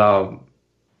 but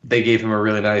they gave him a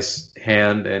really nice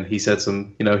hand, and he said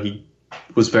he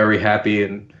was very happy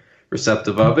and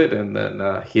receptive of it, and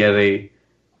then he had a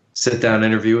sit-down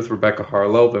interview with Rebecca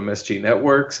Harlow of MSG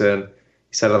Networks, and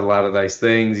he said a lot of nice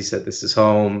things. He said, "This is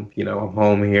home. I'm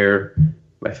home here.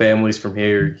 My family's from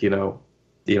here.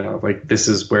 This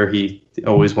is where he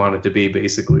always wanted to be,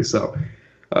 basically." So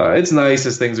it's nice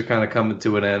as things are kind of coming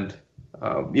to an end.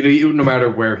 No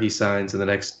matter where he signs in the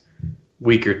next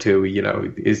week or two,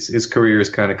 his career is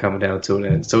kind of coming down to an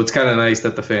end. So it's kind of nice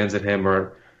that the fans and him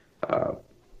are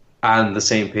on the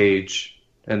same page,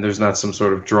 and there's not some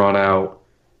sort of drawn out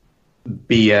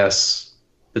BS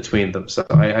between them. So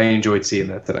I enjoyed seeing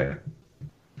that today.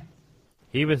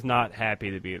 He was not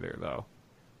happy to be there, though.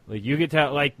 Like you could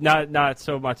tell, not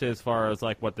so much as far as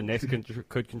what the Knicks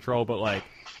could control, but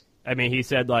he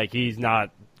said he's not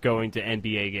going to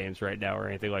NBA games right now or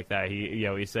anything like that.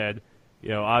 He said,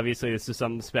 obviously this is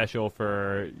something special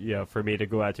for me to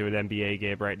go out to an NBA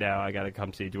game right now. I got to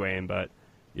come see Dwayne, but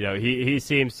he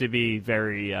seems to be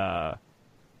very.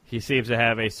 He seems to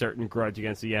have a certain grudge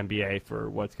against the NBA for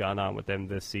what's gone on with them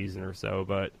this season or so.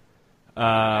 But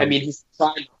he's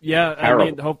trying.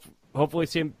 Yeah, hopefully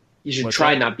see him. He should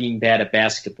try not being bad at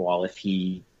basketball if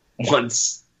he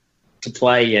wants to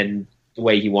play in the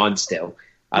way he wants to.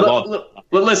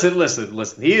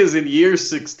 Listen. He is in year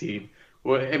 16.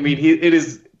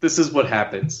 This is what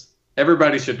happens.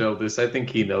 Everybody should know this. I think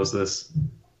he knows this.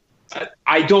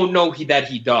 I don't know that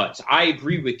he does. I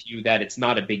agree with you that it's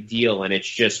not a big deal and it's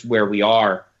just where we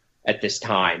are at this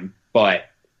time, but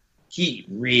he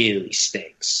really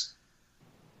stinks.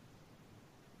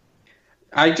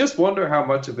 I just wonder how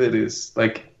much of it is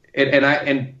and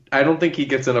I don't think he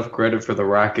gets enough credit for the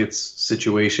Rockets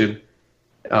situation.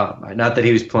 Not that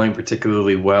he was playing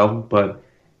particularly well, but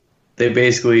they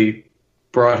basically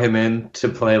brought him in to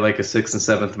play like a 6th and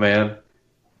 7th man,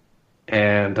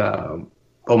 and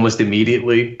almost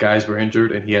immediately guys were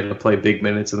injured and he had to play big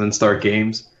minutes and then start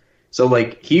games. So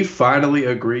he finally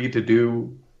agreed to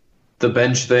do the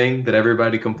bench thing that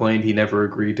everybody complained he never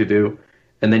agreed to do.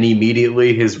 And then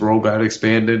immediately his role got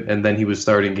expanded and then he was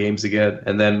starting games again.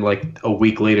 And then a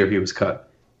week later he was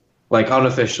cut.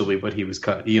 Unofficially, but he was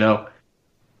cut,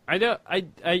 I I know.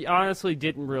 I honestly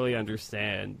didn't really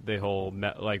understand the whole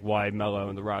why Melo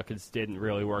and the Rockets didn't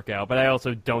really work out, but I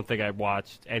also don't think I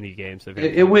watched any games of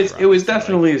it. It was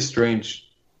definitely a strange.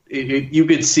 You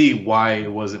could see why it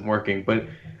wasn't working, but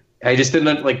I just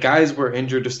didn't like. Guys were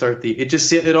injured to start the.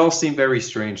 It all seemed very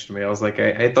strange to me. I was like,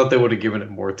 I thought they would have given it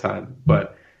more time,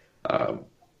 but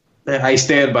I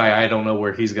stand by. I don't know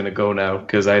where he's going to go now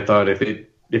because I thought if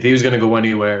he was going to go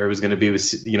anywhere, it was going to be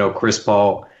with Chris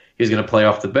Paul. He was going to play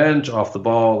off the bench, off the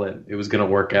ball, and it was going to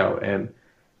work out. And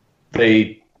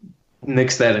they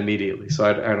nixed that immediately. So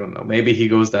I don't know. Maybe he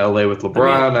goes to LA with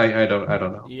LeBron. I don't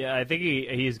know. Yeah, I think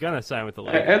he's going to sign with the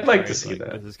Lakers. I'd like to see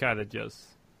that. This is kind of just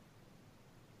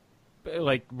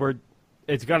like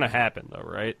it's going to happen though,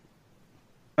 right?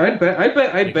 I'd bet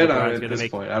on it at this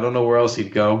point. I don't know where else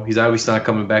he'd go. He's obviously not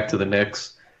coming back to the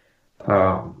Knicks.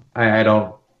 I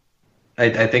don't.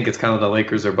 I think it's kind of the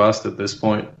Lakers are bust at this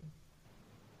point.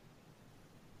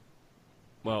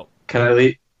 Well, can I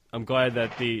leave? I'm glad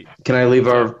that Can I leave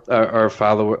our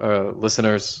follower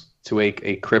listeners to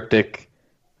a cryptic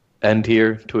end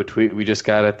here to a tweet we just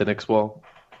got at the Knicks wall?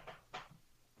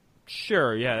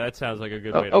 Sure. Yeah, that sounds like a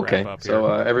good way to wrap up here.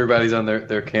 So everybody's on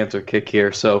their Kanter kick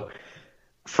here. So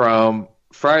from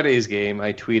Friday's game,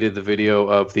 I tweeted the video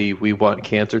of the "We Want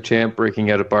Kanter" chant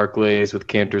breaking out at Barclays with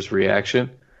Kanter's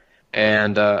reaction,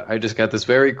 and I just got this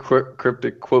very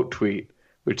cryptic quote tweet.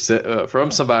 Which said, from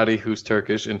somebody who's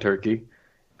Turkish in Turkey,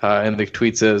 and the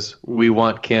tweet says, "We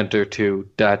want Kanter to ...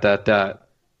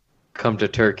 come to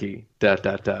Turkey ...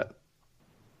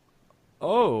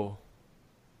 Oh,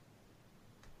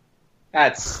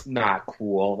 That's not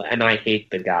cool, and I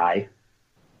hate the guy.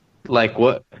 Like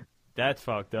what? That's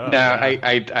fucked up. Now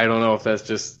I don't know if that's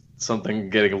just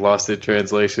something getting lost in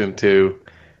translation to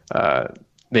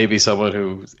maybe someone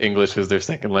whose English is their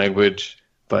second language.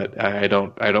 But I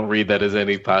don't read that as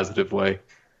any positive way.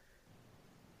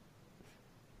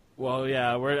 Well,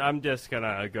 yeah, I'm just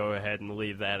gonna go ahead and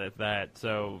leave that at that.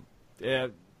 So,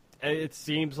 it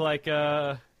seems like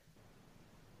we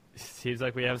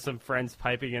have some friends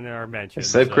piping in our mentions.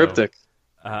 Stay cryptic.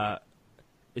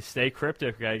 Stay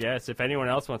cryptic, I guess. If anyone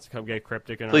else wants to come get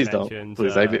cryptic in Please our mentions,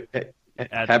 please don't.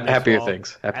 Happier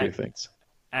things.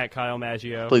 At Kyle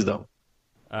Maggio. Please don't.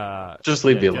 Just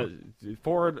leave me alone.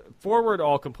 Forward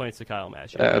all complaints to Kyle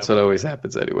Maggio. That's what always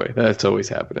happens anyway. That's always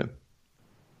happening.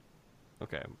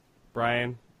 Okay.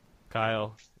 Brian,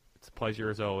 Kyle, it's a pleasure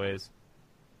as always.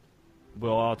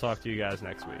 We'll all talk to you guys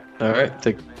next week. All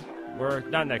right. We're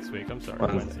not next week. I'm sorry.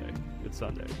 Wednesday. It's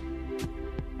Sunday.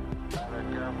 Be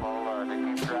careful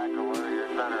to keep track of where your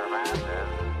center of mass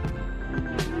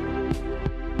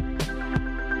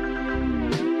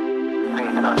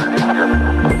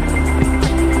is.